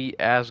 Maybe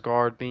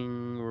Asgard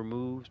being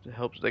removed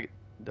helps the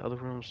other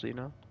realms,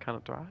 kind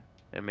of thrive.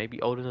 And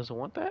maybe Odin doesn't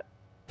want that.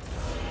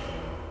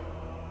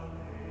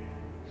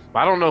 But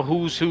I don't know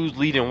who's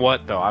leading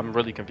what though. I'm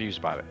really confused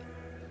about it.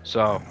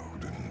 So.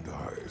 Odin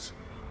dies.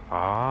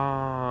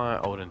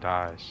 Odin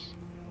dies.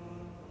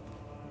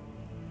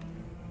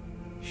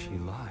 She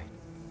lied.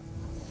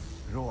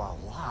 Roa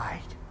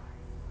lied.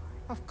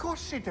 Of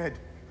course she did.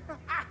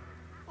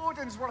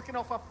 Odin's working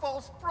off a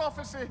false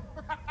prophecy.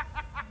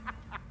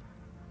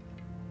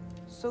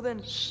 So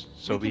then,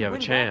 we have a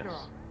chance.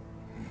 Ragnarok.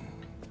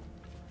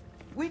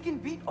 We can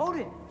beat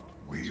Odin.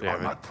 We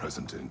are not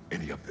present in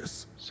any of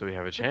this. So we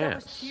have a But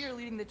chance. that was Tyr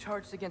leading the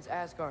charge against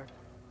Asgard.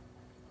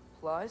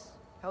 Plus,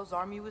 Hell's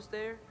army was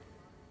there,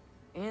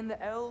 and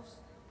the elves.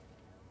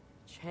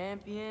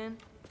 Champion.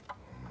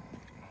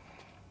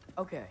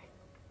 Okay,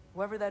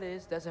 whoever that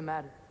is doesn't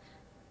matter.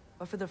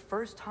 But for the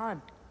first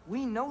time,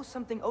 we know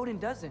something Odin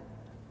doesn't.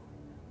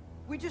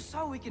 We just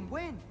saw we can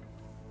win.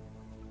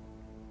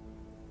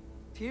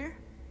 Tyr?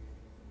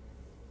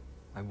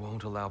 I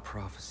won't allow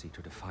prophecy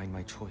to define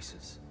my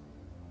choices.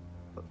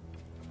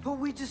 But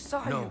we just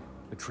saw you. No,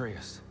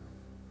 Atreus.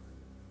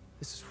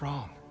 This is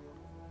wrong.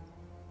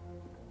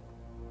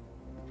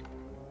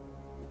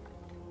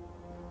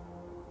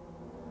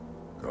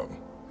 Come.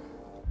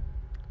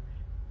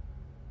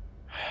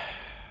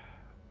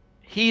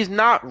 He's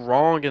not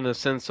wrong in the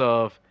sense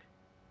of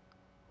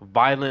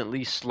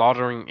violently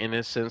slaughtering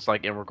innocents,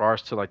 like in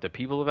regards to like the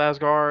people of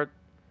Asgard,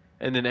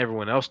 and then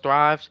everyone else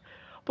thrives.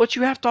 But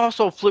you have to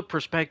also flip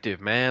perspective,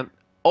 man.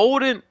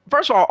 Odin,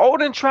 first of all,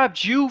 Odin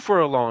trapped you for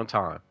a long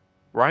time,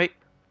 right?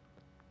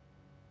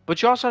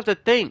 But you also have to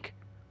think,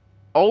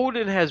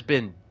 Odin has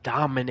been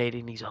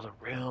dominating these other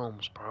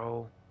realms,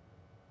 bro.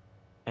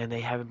 And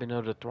they haven't been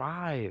able to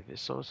thrive.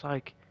 So it's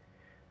like,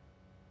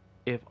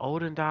 if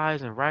Odin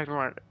dies and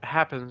Ragnarok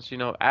happens,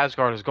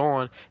 Asgard is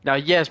gone. Now,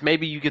 yes,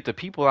 maybe you get the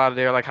people out of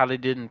there like how they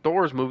did in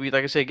Thor's movie.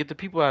 Like I said, get the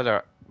people out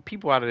of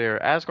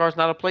there. Asgard's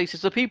not a place,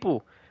 it's the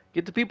people.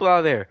 Get the people out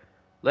of there.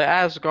 Let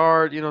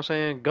Asgard,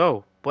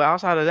 go. But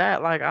outside of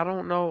that, like, I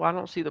don't know. I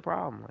don't see the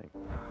problem. Like,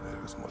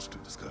 there is much to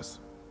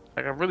discuss.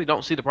 Like, I really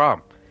don't see the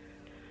problem.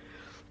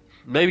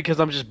 Maybe because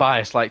I'm just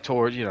biased, like,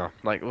 towards,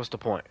 like, what's the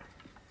point?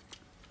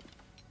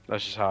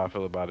 That's just how I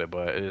feel about it,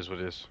 but it is what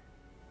it is.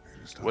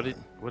 What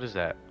is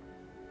that?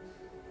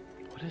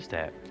 What is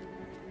that?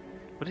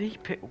 What did he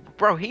pick?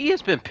 Bro, he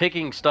has been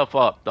picking stuff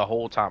up the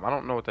whole time. I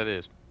don't know what that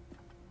is.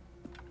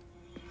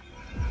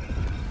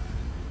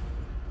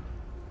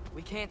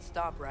 We can't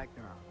stop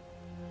Ragnarok,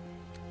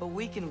 but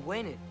we can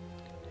win it.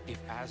 If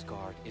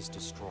Asgard is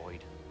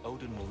destroyed,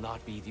 Odin will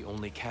not be the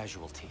only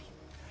casualty.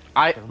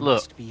 I way.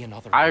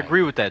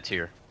 agree with that,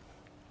 Tyr.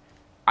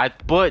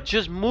 But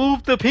just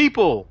move the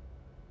people.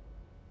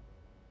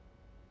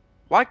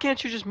 Why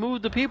can't you just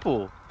move the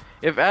people?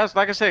 If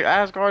like I said,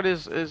 Asgard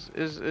is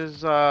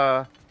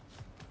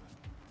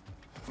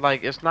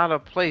like, it's not a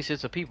place,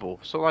 it's a people.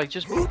 So like,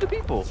 just move the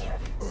people.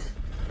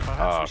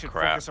 Perhaps we should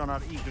focus on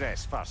our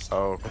egress first.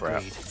 Oh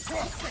crap.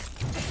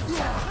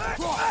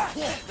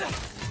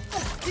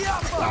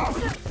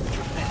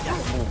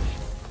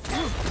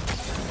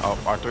 Oh,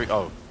 R3.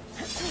 Oh.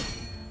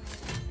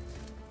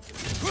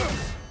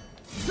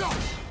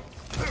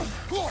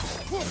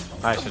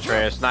 Nice,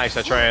 Atreus. Nice,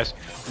 Atreus.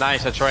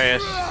 Nice,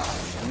 Atreus.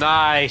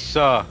 Nice.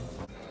 So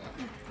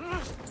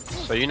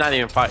you're not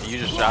even fighting. You're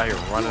just out here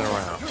running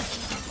around.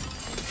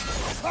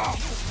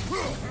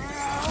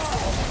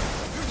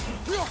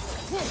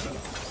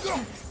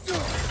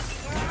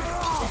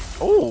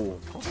 Oh,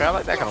 okay. I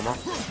like that combo.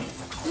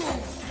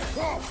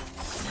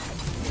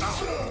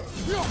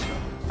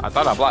 I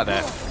thought I blocked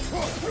that.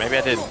 Maybe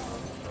I didn't.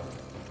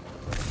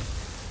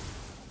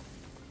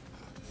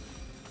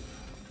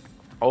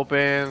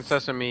 Open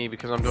sesame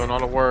because I'm doing all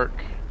the work.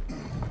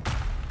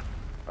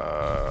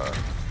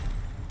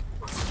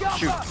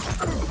 Shoot.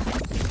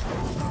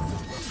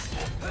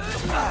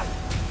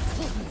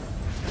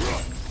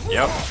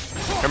 Yep.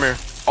 Come here.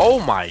 Oh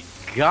my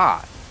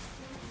god.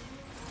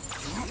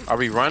 Are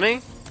we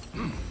running?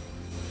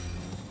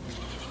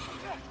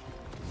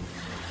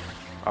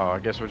 Oh, I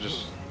guess we're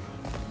just...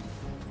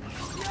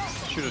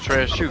 Shoot a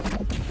trash, shoot.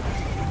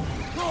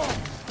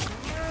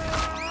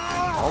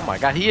 Oh my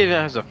god, he even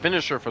has a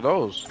finisher for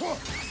those.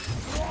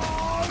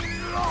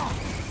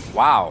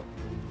 Wow.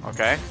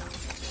 Okay.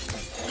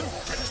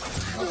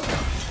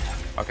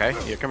 Okay,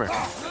 here, come here.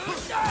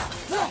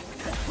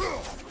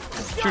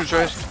 Shoot a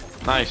trash.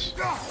 Nice.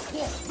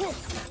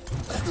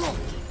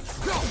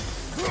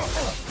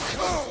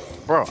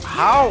 Bro,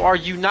 how are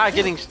you not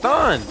getting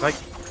stunned? Like,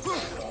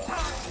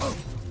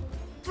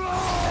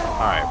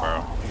 alright,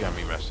 bro. You got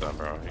me messed up,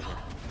 bro.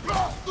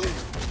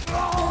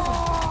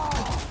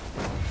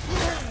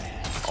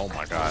 Oh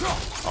my god.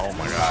 Oh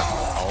my god.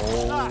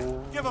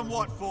 Oh. Give him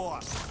what for?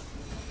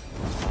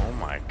 Oh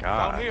my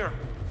god. Down here.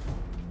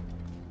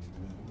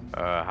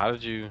 How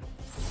did you?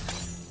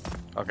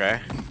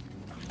 Okay.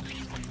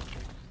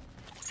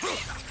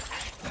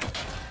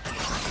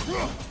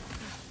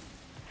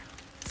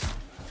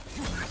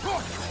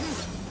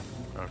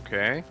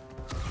 Okay.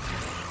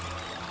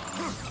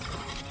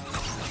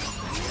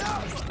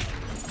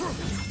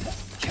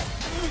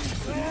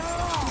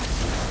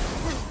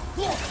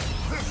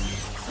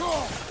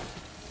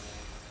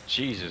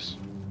 Jesus.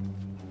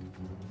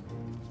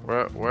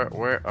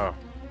 Where? Oh.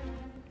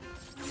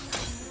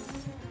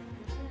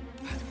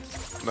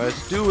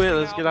 Let's do it.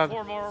 Let's get out.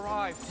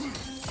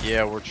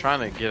 Yeah, we're trying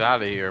to get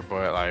out of here,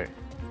 but like,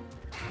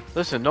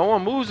 listen, no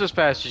one moves as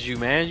fast as you,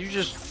 man. You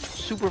just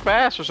super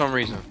fast for some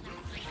reason.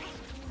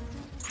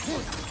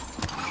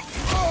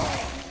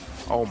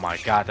 Oh my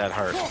god, that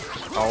hurt.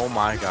 Oh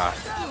my god.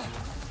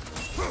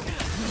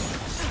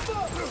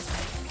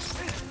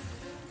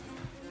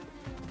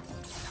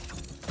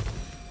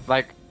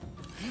 Like,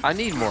 I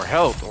need more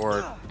health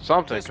or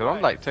something, because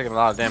I'm like taking a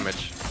lot of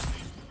damage.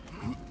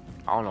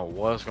 I don't know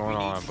what's going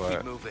on,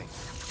 but...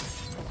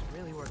 He's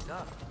really worked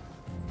up.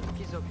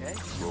 He's okay?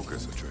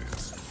 Focus,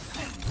 Atreus.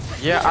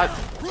 Yeah,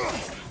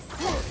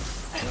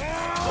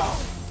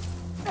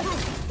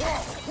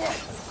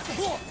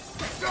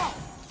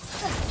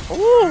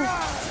 Ooh.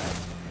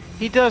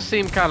 He does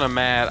seem kind of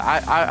mad.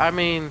 I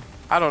mean,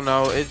 I don't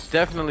know. It's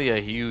definitely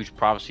a huge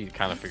prophecy to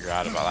kind of figure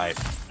out about, like,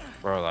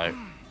 bro, like,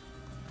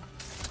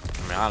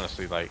 I mean,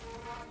 honestly, like,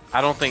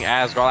 I don't think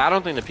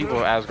the people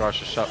of Asgard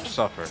should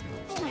suffer.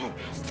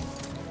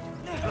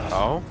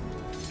 Oh?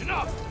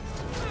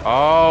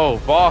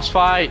 Oh, boss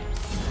fight.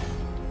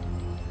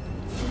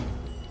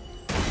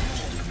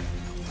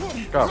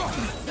 Go.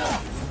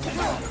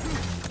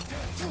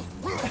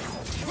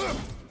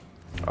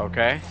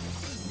 Okay.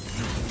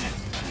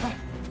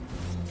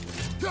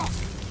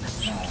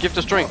 Gift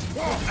of strength.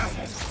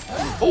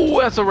 Oh,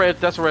 that's a red.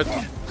 That's a red.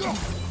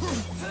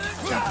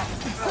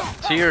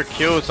 Tyr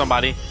killed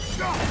somebody.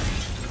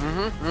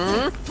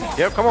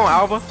 Yep, come on,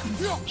 Alba.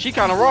 She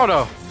kind of raw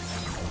though.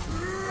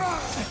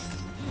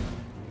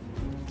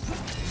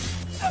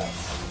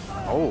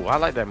 Oh, I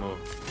like that move.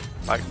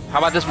 Like, how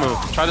about this move?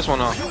 Try this one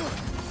on.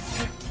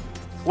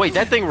 Wait,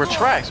 that thing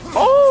retracts.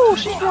 Oh,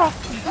 she's raw.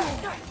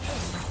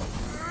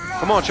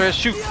 Come on, Trez,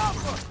 shoot.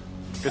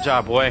 Good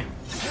job, boy.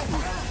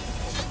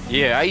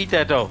 Yeah, I eat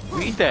that though.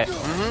 We eat that.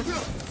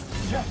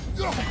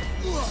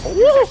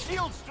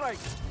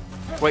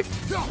 Wait.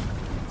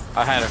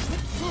 I had her.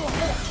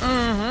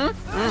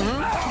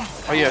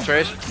 Oh yeah,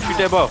 Trez. Shoot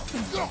that bow.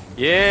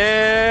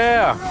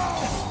 Yeah.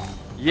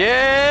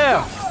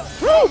 Yeah.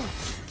 Woo.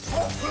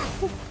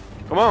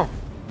 Come on.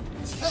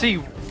 See,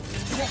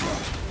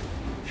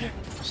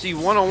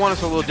 one-on-one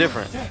is a little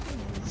different.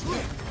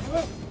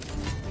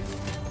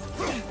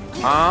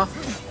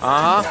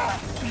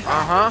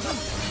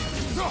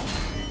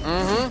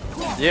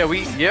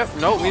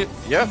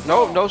 Yeah,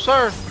 no,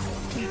 sir.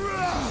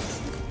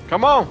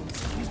 Come on.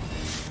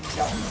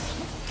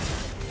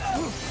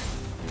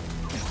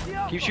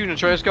 Keep shooting,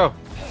 Trey. Let's go.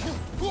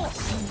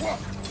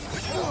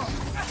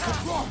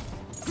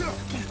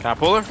 Can I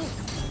pull her?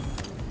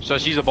 So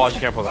she's a boss,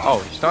 you can't pull her.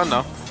 Oh, she's stunned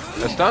though.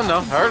 That's stunned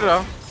though. Heard it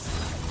though.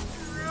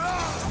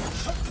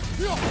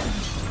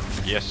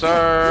 Yes, sir.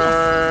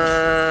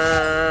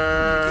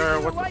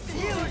 What the?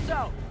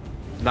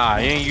 Nah,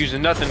 he ain't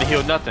using nothing to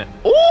heal nothing.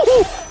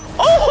 Ooh!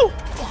 Oh!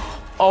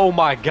 Oh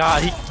my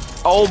god.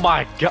 Oh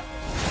my god.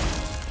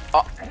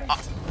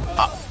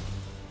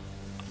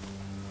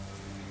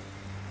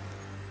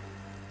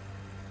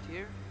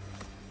 Tyr,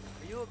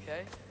 are you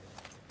okay?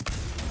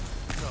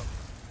 No.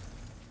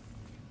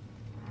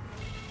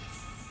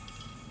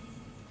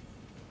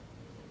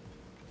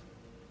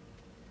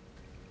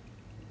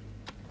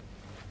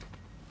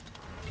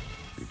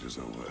 It is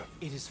over.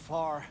 It is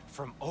far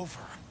from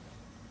over.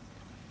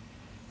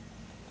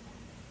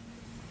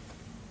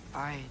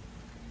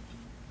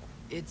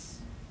 It's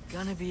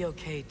gonna be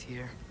okay,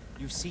 Tyr.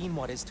 You've seen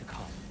what is to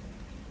come.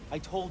 I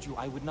told you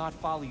I would not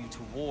follow you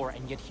to war,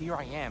 and yet here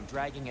I am,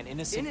 dragging an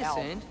innocent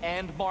elf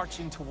and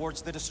marching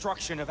towards the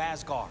destruction of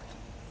Asgard.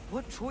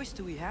 What choice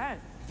do we have?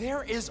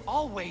 There is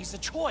always a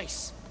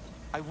choice.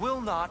 I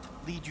will not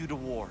lead you to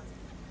war.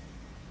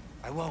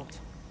 I won't.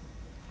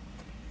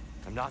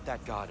 I'm not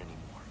that god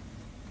anymore.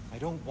 I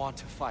don't want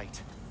to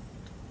fight.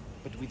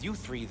 But with you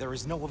three, there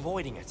is no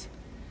avoiding it.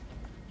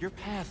 Your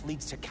path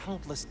leads to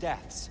countless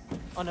deaths,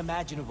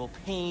 unimaginable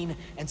pain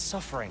and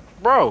suffering.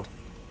 Bro,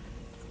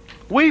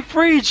 we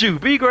freed you.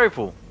 Be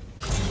grateful.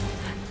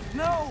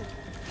 No.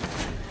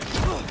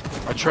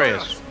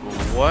 Atreus,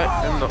 what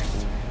in the?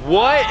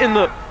 What in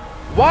the?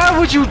 Why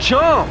would you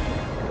jump?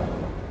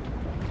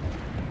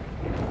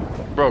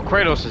 Bro,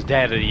 Kratos is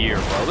dad of the year,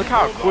 bro. Look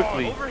how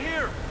quickly. Over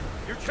here.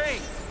 You're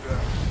chased.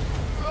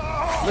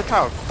 Look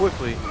how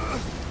quickly.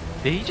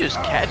 Did he just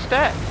catch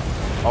that?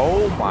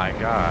 Oh my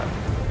god.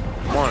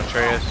 Come on,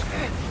 Atreus.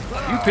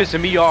 You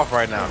pissing me off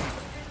right now.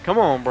 Come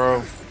on,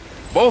 bro.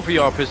 Both of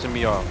y'all pissing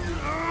me off.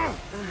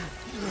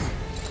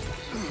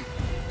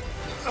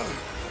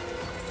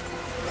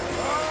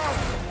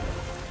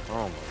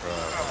 Oh my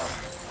god.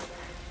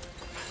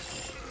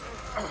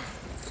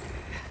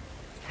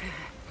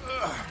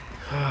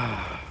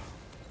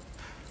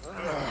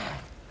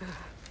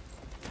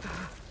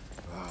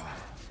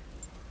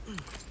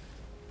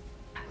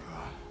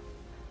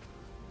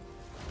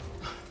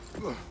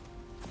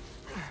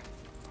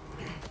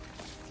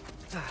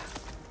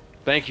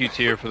 Thank you,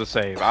 Tyr, for the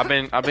save. I've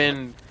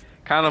been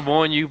kind of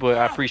on you, but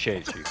I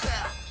appreciate you.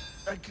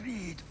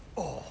 Agreed.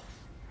 Oh.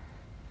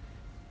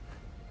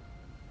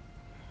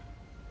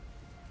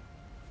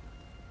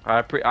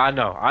 I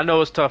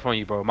know it's tough on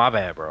you, bro. My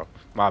bad, bro.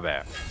 My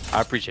bad.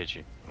 I appreciate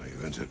you. Are you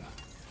injured?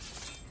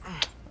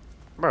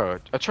 Bro,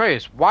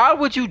 Atreus, why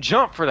would you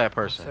jump for that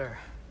person? Sir.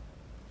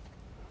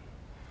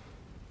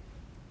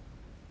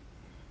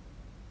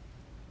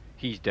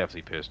 He's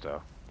definitely pissed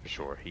though, for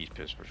sure. He's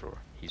pissed for sure.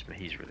 He's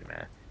really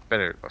mad.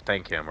 Better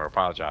thank him or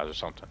apologize or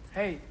something.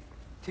 Hey,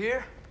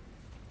 Tyr?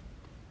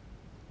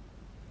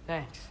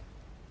 Thanks.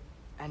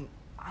 And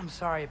I'm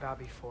sorry about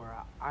before.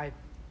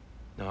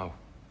 No.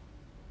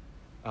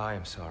 I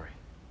am sorry.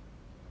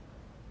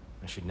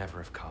 I should never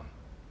have come.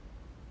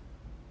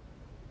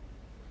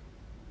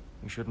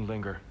 You shouldn't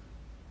linger.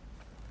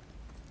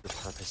 The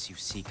purpose you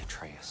seek,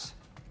 Atreus.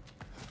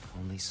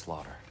 Only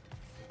slaughter.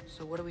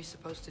 So what are we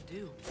supposed to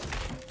do?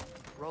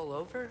 Roll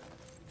over?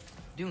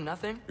 Do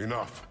nothing?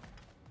 Enough.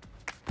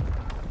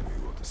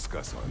 We will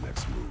discuss our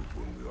next move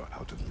when we are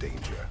out of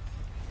danger.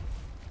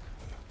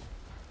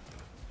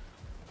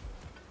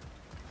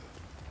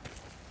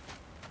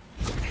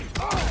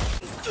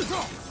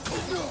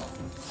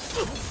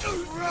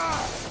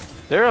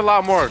 They're a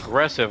lot more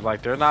aggressive.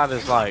 Like they're not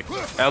as like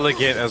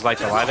elegant as like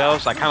the light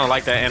elves. I kind of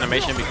like that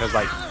animation because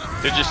like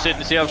they're just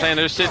sitting. See what I'm saying?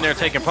 They're sitting there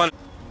taking punch.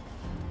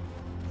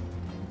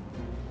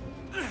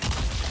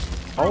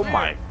 Oh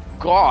my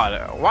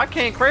god! Why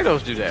can't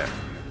Kratos do that?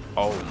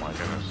 Oh my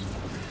goodness!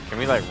 Can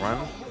we like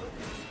run?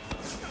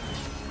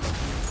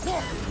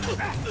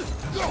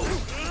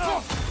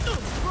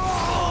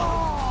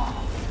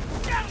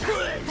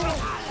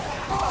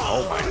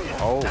 Oh my!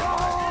 Oh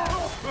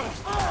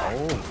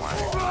my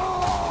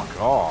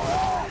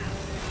god!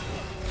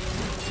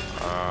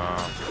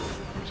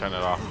 Turn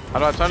it off. How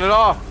do I turn it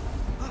off?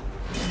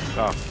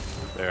 Oh,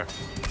 there.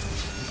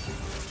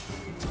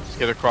 Let's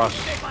get across.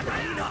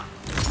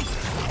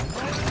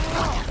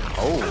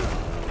 Oh.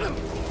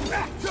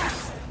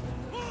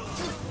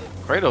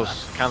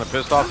 Kratos kind of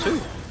pissed off too.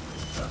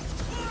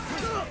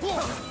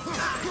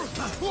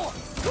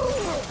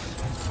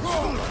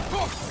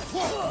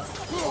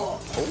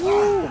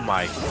 Oh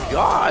my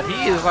god,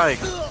 he is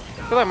like,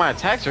 I feel like my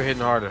attacks are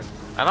hitting harder.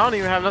 And I don't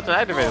even have nothing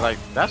activated. Like,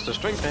 that's the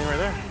strength thing right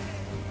there.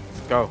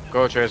 Go,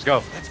 Atreus,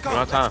 go. Let's go, We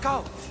don't have time. let's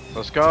go.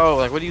 Let's go.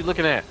 Like, what are you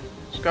looking at?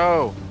 Let's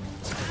go.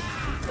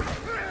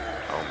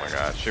 Oh my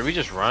god, should we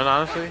just run,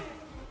 honestly?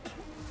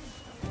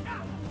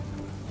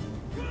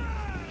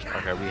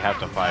 Okay, we have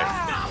to fight.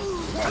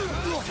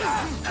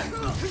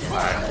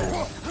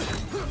 Alright,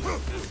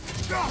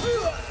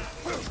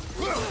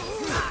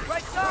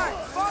 Right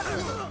side!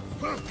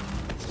 Father!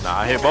 nah,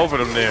 I hit both of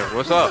them there.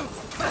 What's up?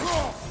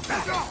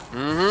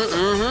 Woo!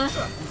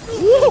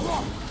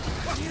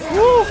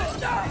 Woo!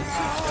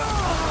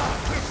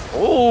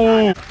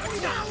 Oh!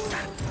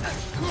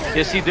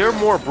 Yeah, see, they're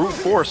more brute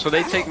force, so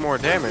they take more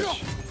damage.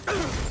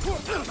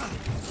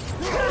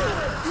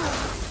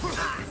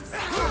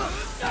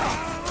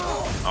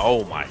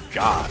 Oh my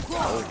god.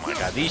 Oh my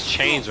god. These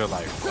chains are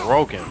like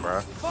broken, bro.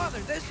 Father,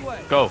 this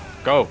way! Go,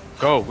 go,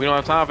 go. We don't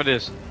have time for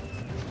this.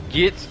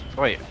 Get.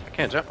 Wait, I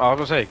can't jump. Oh, I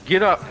was gonna say,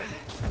 get up.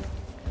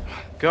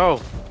 Go.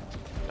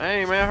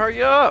 Hey, man,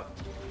 hurry up.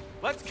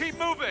 Let's keep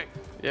moving.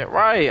 Yeah,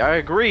 right. I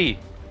agree.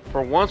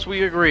 For once,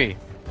 we agree.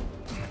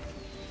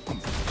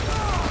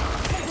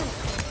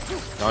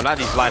 No, not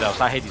these light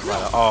ups. I hate these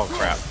light ups. Oh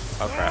crap.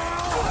 Oh crap.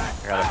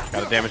 I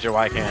gotta damage it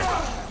while I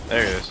can.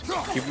 There it is.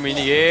 Keep him in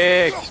the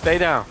egg. Stay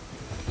down.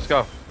 Let's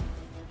go.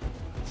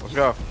 Let's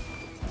go.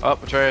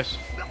 Up, Atreus.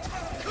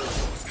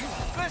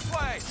 This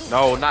way.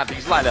 No, not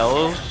these light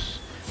elves.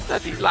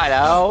 Not these light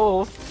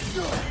elves.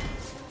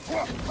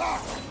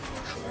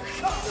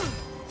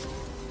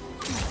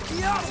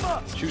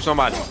 Shoot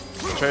somebody.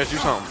 Atreus, do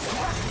something.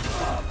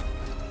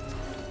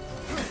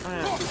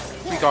 Man,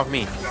 freak off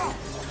me.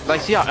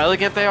 Like, see how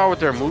elegant they are with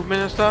their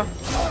movement and stuff?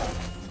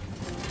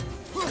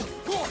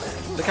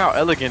 Look how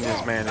elegant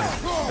this man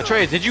is.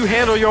 Atreus, did you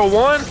handle your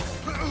one?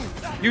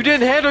 You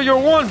didn't handle your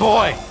one,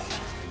 boy.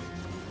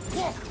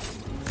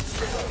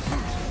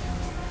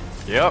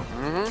 Yep.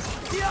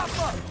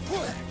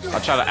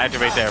 I'll try to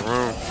activate that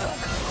room.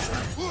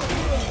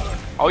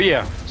 Oh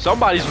yeah,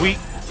 somebody's weak.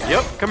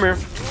 Yep, come here.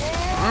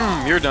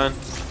 You're done.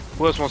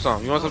 Who else wants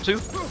some? You want some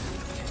too?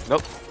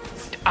 Nope.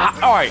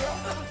 All right,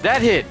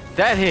 that hit.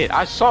 That hit.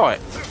 I saw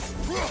it.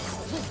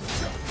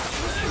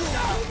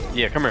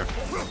 Yeah, come here.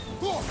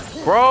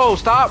 Bro,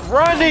 stop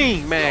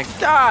running, man.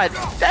 God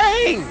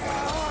dang.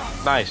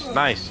 Nice,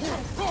 nice,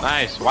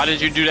 nice. Why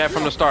did you do that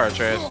from the start,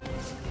 Trez?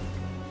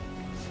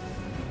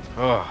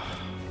 Oh.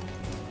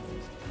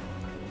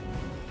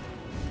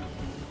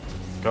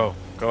 Go,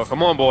 go,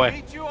 come on, boy.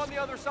 Meet you on the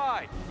other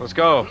side. Let's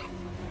go.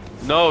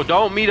 No,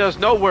 don't meet us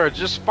nowhere.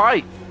 Just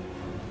fight.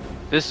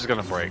 This is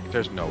gonna break.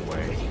 There's no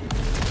way.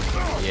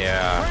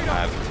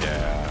 Yeah,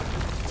 yeah.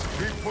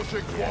 Keep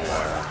pushing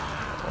forward.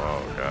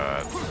 Oh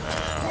god.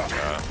 Oh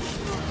god.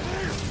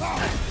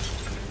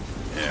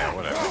 Yeah,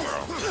 whatever, bro.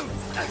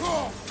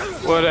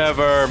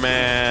 Whatever,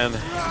 man.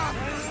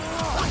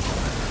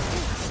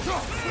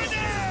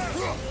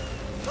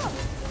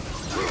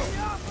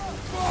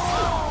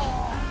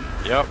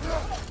 Yep.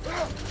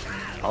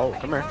 Oh,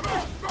 come here.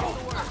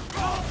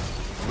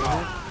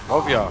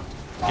 Both of y'all.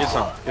 Get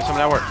some. Get some of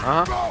that work.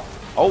 Uh-huh.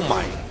 Oh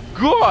my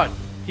god!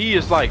 He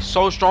is like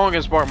so strong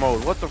in Spark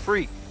mode. What the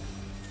freak?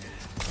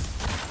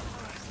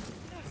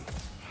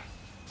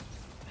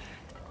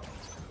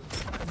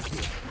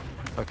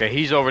 Okay,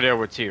 he's over there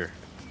with Tyr.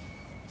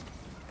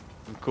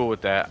 I'm cool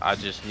with that. I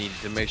just needed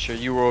to make sure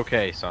you were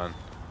okay, son.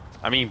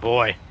 I mean,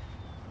 boy.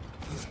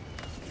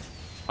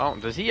 Oh,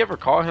 does he ever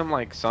call him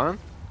like son?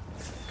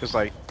 Cause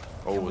like,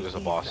 oh, there's a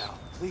boss. Now,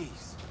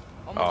 please.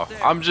 Oh,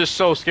 I'm just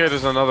so scared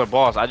there's another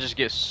boss. I just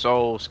get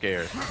so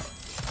scared.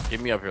 Get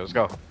me up here. Let's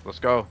go. Let's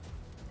go.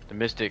 The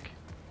Mystic.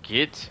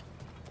 Get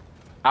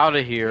out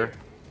of here.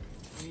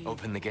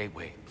 Open the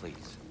gateway,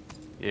 please.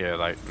 Yeah,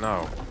 like,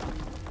 no.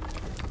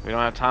 We don't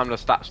have time to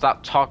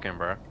stop talking,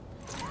 bro.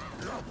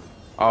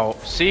 Oh,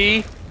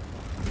 see?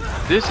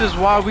 This is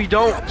why we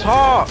don't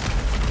talk.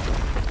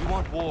 You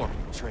want war,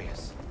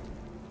 Atreus.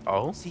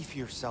 Oh? See for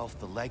yourself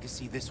the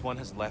legacy this one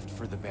has left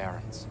for the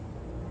Barons.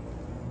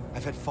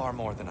 I've had far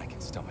more than I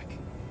can stomach.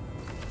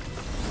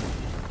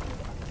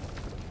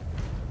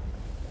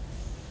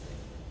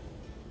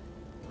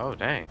 Oh,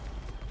 dang.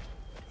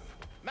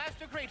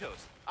 Master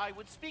Kratos, I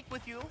would speak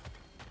with you.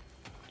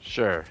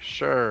 Sure,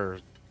 sure,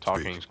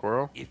 talking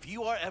squirrel. If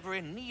you are ever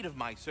in need of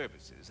my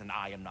services and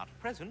I am not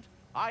present,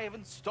 I have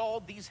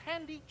installed these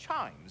handy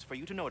chimes for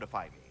you to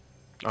notify me.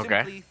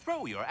 Okay. Simply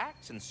throw your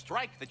axe and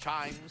strike the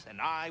chimes,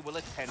 and I will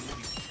attend to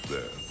you.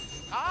 There.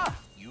 Ah,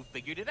 you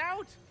figured it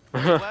out.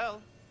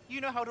 Well,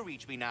 you know how to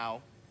reach me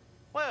now.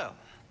 Well,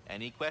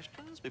 any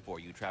questions before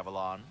you travel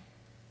on?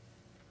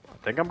 I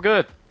think I'm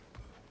good.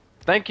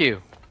 Thank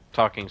you,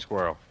 talking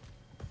squirrel.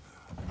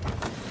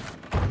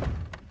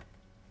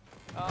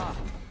 Ah,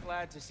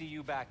 glad to see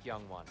you back,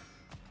 young one.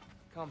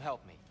 Come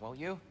help me, won't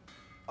you?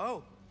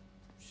 Oh,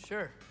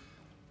 sure.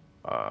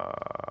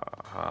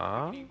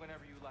 Huh? Eat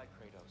whenever you like,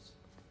 Kratos.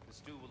 The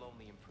stew will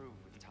only improve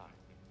with time.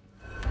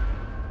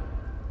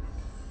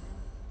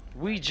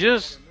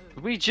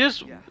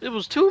 It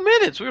was 2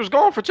 minutes. We was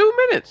gone for 2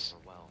 minutes.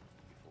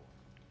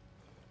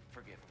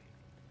 Forgive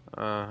me.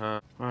 Uh-huh.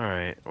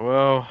 Alright,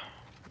 well,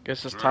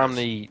 guess it's time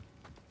to eat.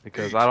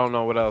 Because I don't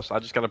know what else. I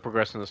just gotta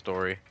progress in the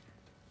story.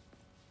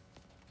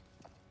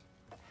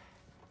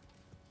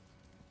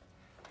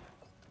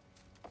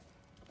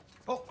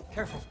 Oh,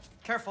 careful,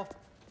 careful.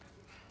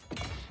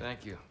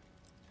 Thank you.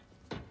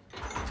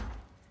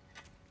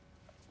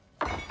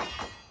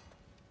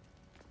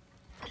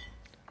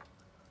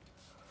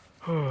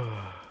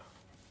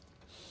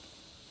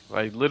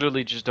 Like,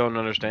 literally just don't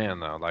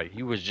understand, though. Like,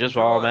 he was just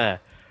all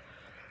mad.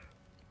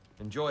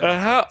 Enjoy.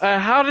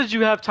 How did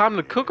you have time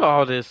to cook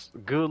all this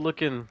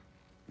good-looking...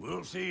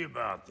 We'll see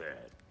about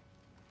that.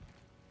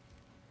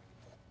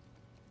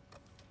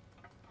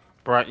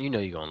 Bro, you know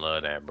you're gonna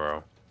love that,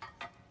 bro.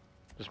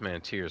 This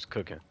man Tyr's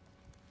cooking.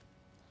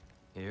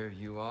 Here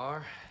you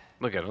are.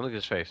 Look at him. Look at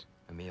his face.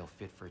 A meal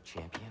fit for a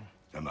champion.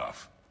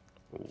 Enough.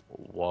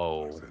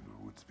 Whoa. I said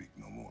we would speak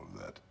no more of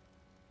that.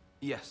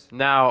 Yes.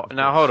 Now,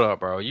 hold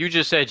up, bro. You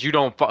just said you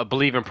don't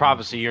believe in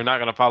prophecy. You're not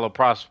gonna follow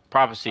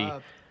prophecy.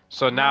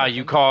 So now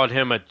you called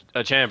him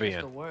a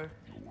champion.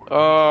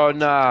 Oh,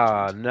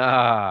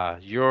 nah.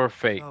 You're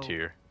fake,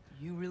 Tyr.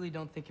 You really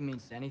don't think it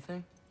means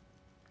anything?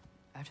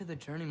 After the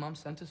journey Mom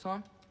sent us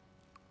on?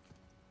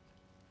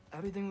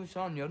 Everything we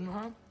saw in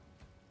Jotunheim?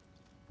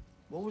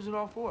 What was it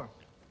all for?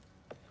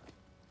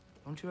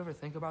 Don't you ever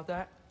think about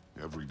that?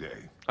 Every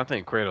day. I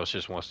think Kratos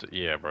just wants to...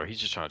 Yeah, bro. He's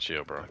just trying to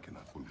chill, bro. I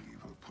cannot believe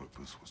her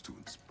purpose was to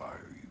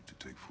inspire you to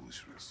take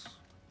foolish risks.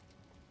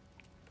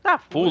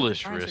 Not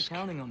foolish Giants are risk.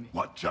 counting on me.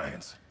 What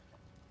giants?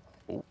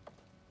 Oh.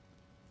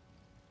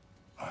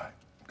 I'm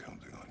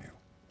counting on you.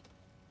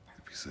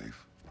 To be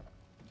safe.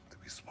 To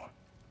be smart.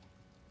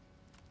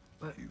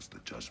 But use the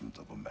judgment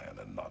of a man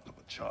and not of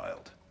a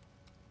child.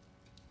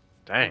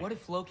 Dang. What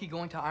if Loki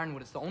going to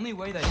Ironwood is the only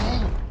way that...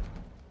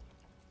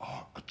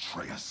 Oh,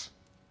 Atreus.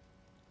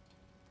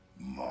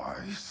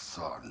 My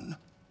son.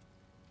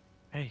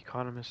 Hey, he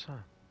called him his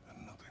son.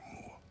 And nothing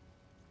more.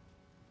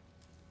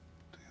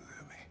 Do you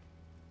hear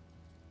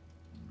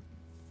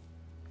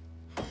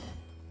me?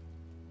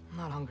 I'm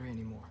not hungry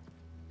anymore.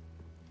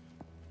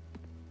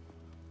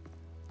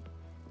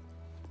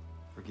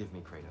 Forgive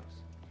me,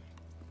 Kratos.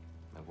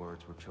 My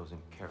words were chosen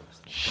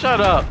carelessly. Shut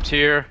up,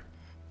 Tyr.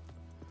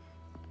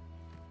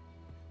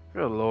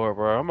 Good lord,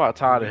 bro. I'm about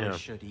tired of him.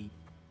 Should eat.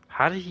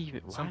 How did he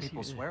even... Some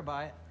people swear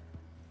by it.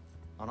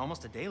 On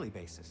almost a daily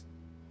basis.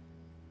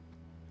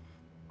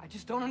 I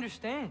just don't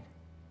understand.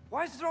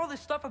 Why is there all this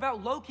stuff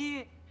about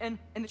Loki and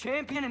the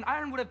champion and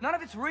Ironwood if none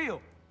of it's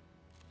real?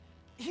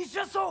 He's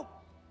just so...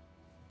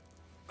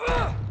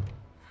 Ugh!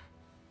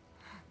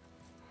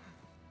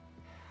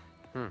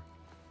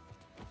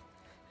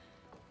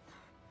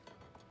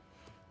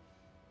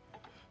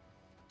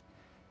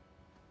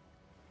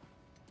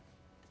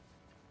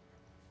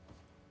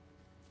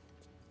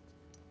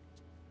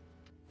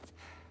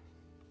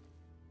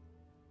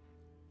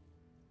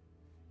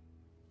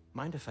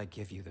 Mind if I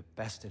give you the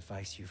best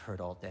advice you've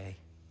heard all day?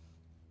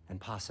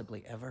 And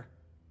possibly ever?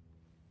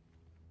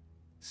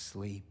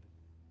 Sleep.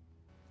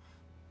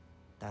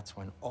 That's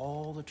when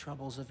all the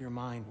troubles of your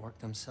mind work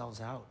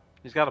themselves out.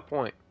 He's got a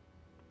point.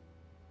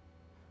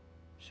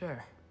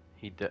 Sure.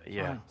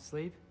 Yeah. Fine.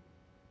 Sleep?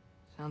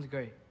 Sounds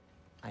great.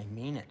 I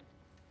mean it.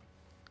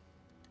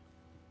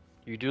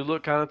 You do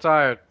look kind of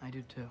tired. I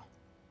do too.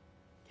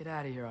 Get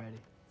out of here, Artie.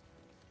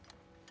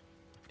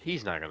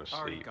 He's not gonna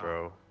sleep,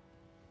 bro.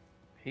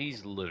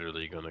 He's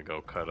literally gonna go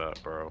cut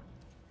up, bro.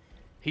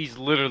 He's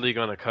literally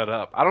gonna cut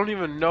up. I don't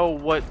even know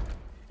what.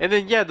 And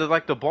then yeah,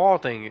 the ball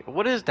thing.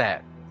 What is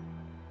that?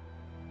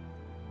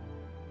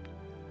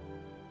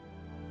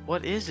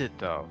 What is it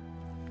though?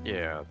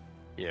 Yeah,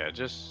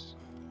 just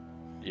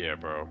yeah,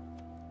 bro.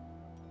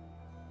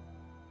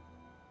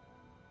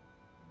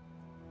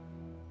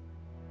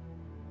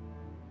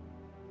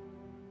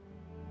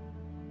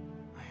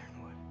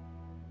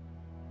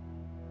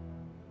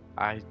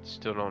 I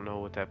still don't know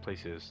what that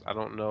place is. I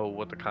don't know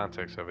what the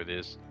context of it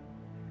is.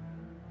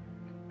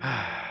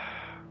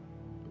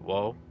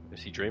 Whoa,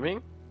 is he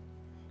dreaming?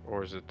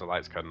 Or is it the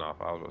lights cutting off?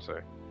 I was gonna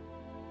say.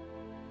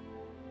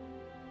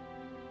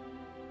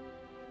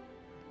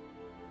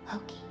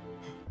 Loki.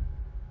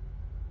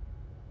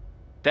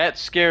 That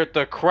scared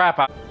the crap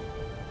out.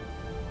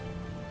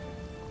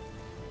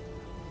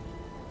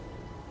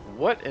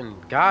 What in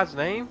God's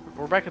name?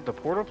 We're back at the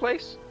portal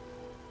place?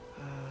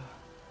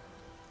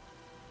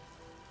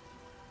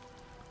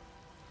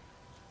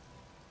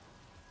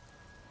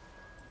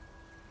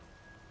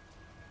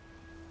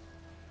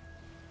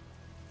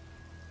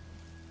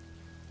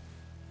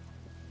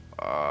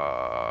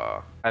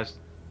 As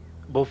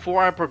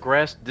before I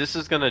progress, this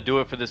is gonna do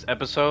it for this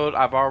episode.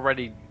 I've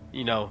already,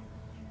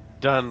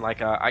 done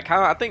like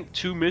I think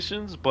 2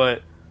 missions,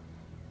 but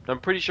I'm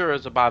pretty sure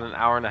it's about an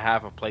hour and a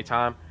half of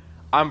playtime.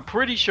 I'm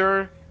pretty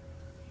sure.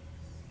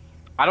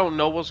 I don't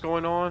know what's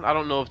going on. I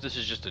don't know if this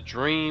is just a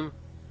dream,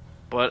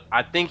 but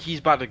I think he's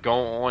about to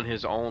go on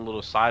his own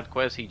little side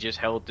quest. He just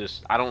held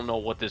this. I don't know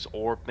what this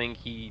orb thing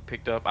he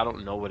picked up. I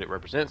don't know what it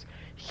represents.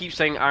 He keeps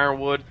saying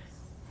Ironwood,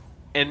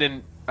 and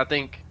then I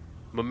think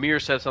Mimir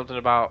said something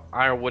about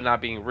Ironwood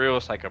not being real.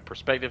 It's like a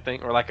perspective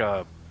thing, or like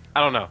a, I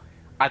don't know.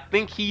 I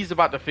think he's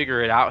about to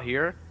figure it out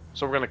here.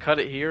 So we're gonna cut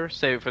it here,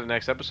 save it for the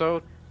next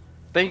episode.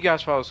 Thank you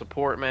guys for all the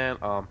support, man.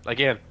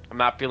 Again, I'm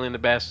not feeling the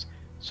best.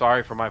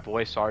 Sorry for my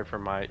voice. Sorry for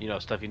my,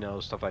 stuffy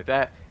nose, stuff like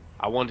that.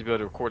 I wanted to be able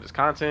to record this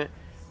content.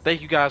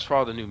 Thank you guys for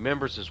all the new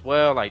members as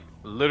well. Like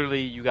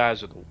literally, you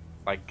guys are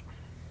like.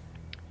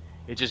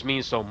 It just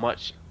means so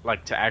much,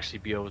 like to actually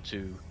be able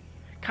to,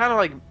 kind of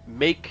like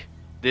make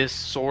this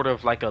sort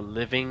of like a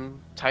living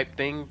type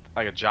thing,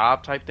 like a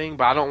job type thing,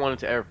 but I don't want it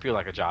to ever feel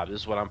like a job. This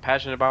is what I'm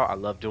passionate about. I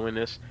love doing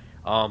this.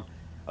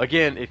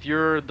 Again, if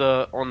you're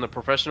on the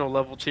professional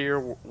level tier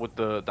with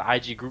the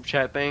IG group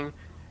chat thing,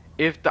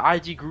 if the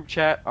IG group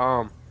chat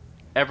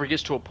ever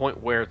gets to a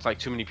point where it's like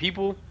too many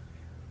people,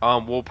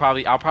 I'll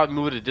probably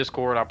move it to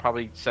Discord. I'll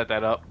probably set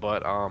that up,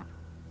 but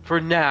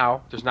for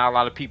now, there's not a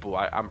lot of people.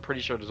 I'm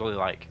pretty sure there's only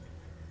like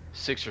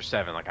 6 or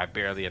 7. Like I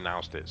barely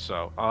announced it.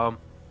 So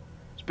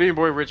it's been your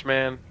boy Rich,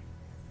 man.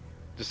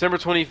 December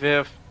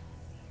 25th,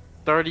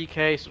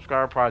 30K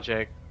subscriber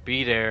project.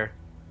 Be there.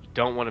 You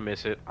don't want to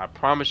miss it. I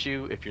promise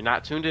you. If you're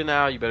not tuned in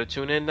now, you better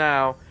tune in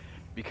now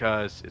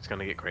because it's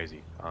gonna get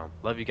crazy.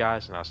 Love you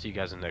guys, and I'll see you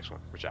guys in the next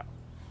one. Rich out.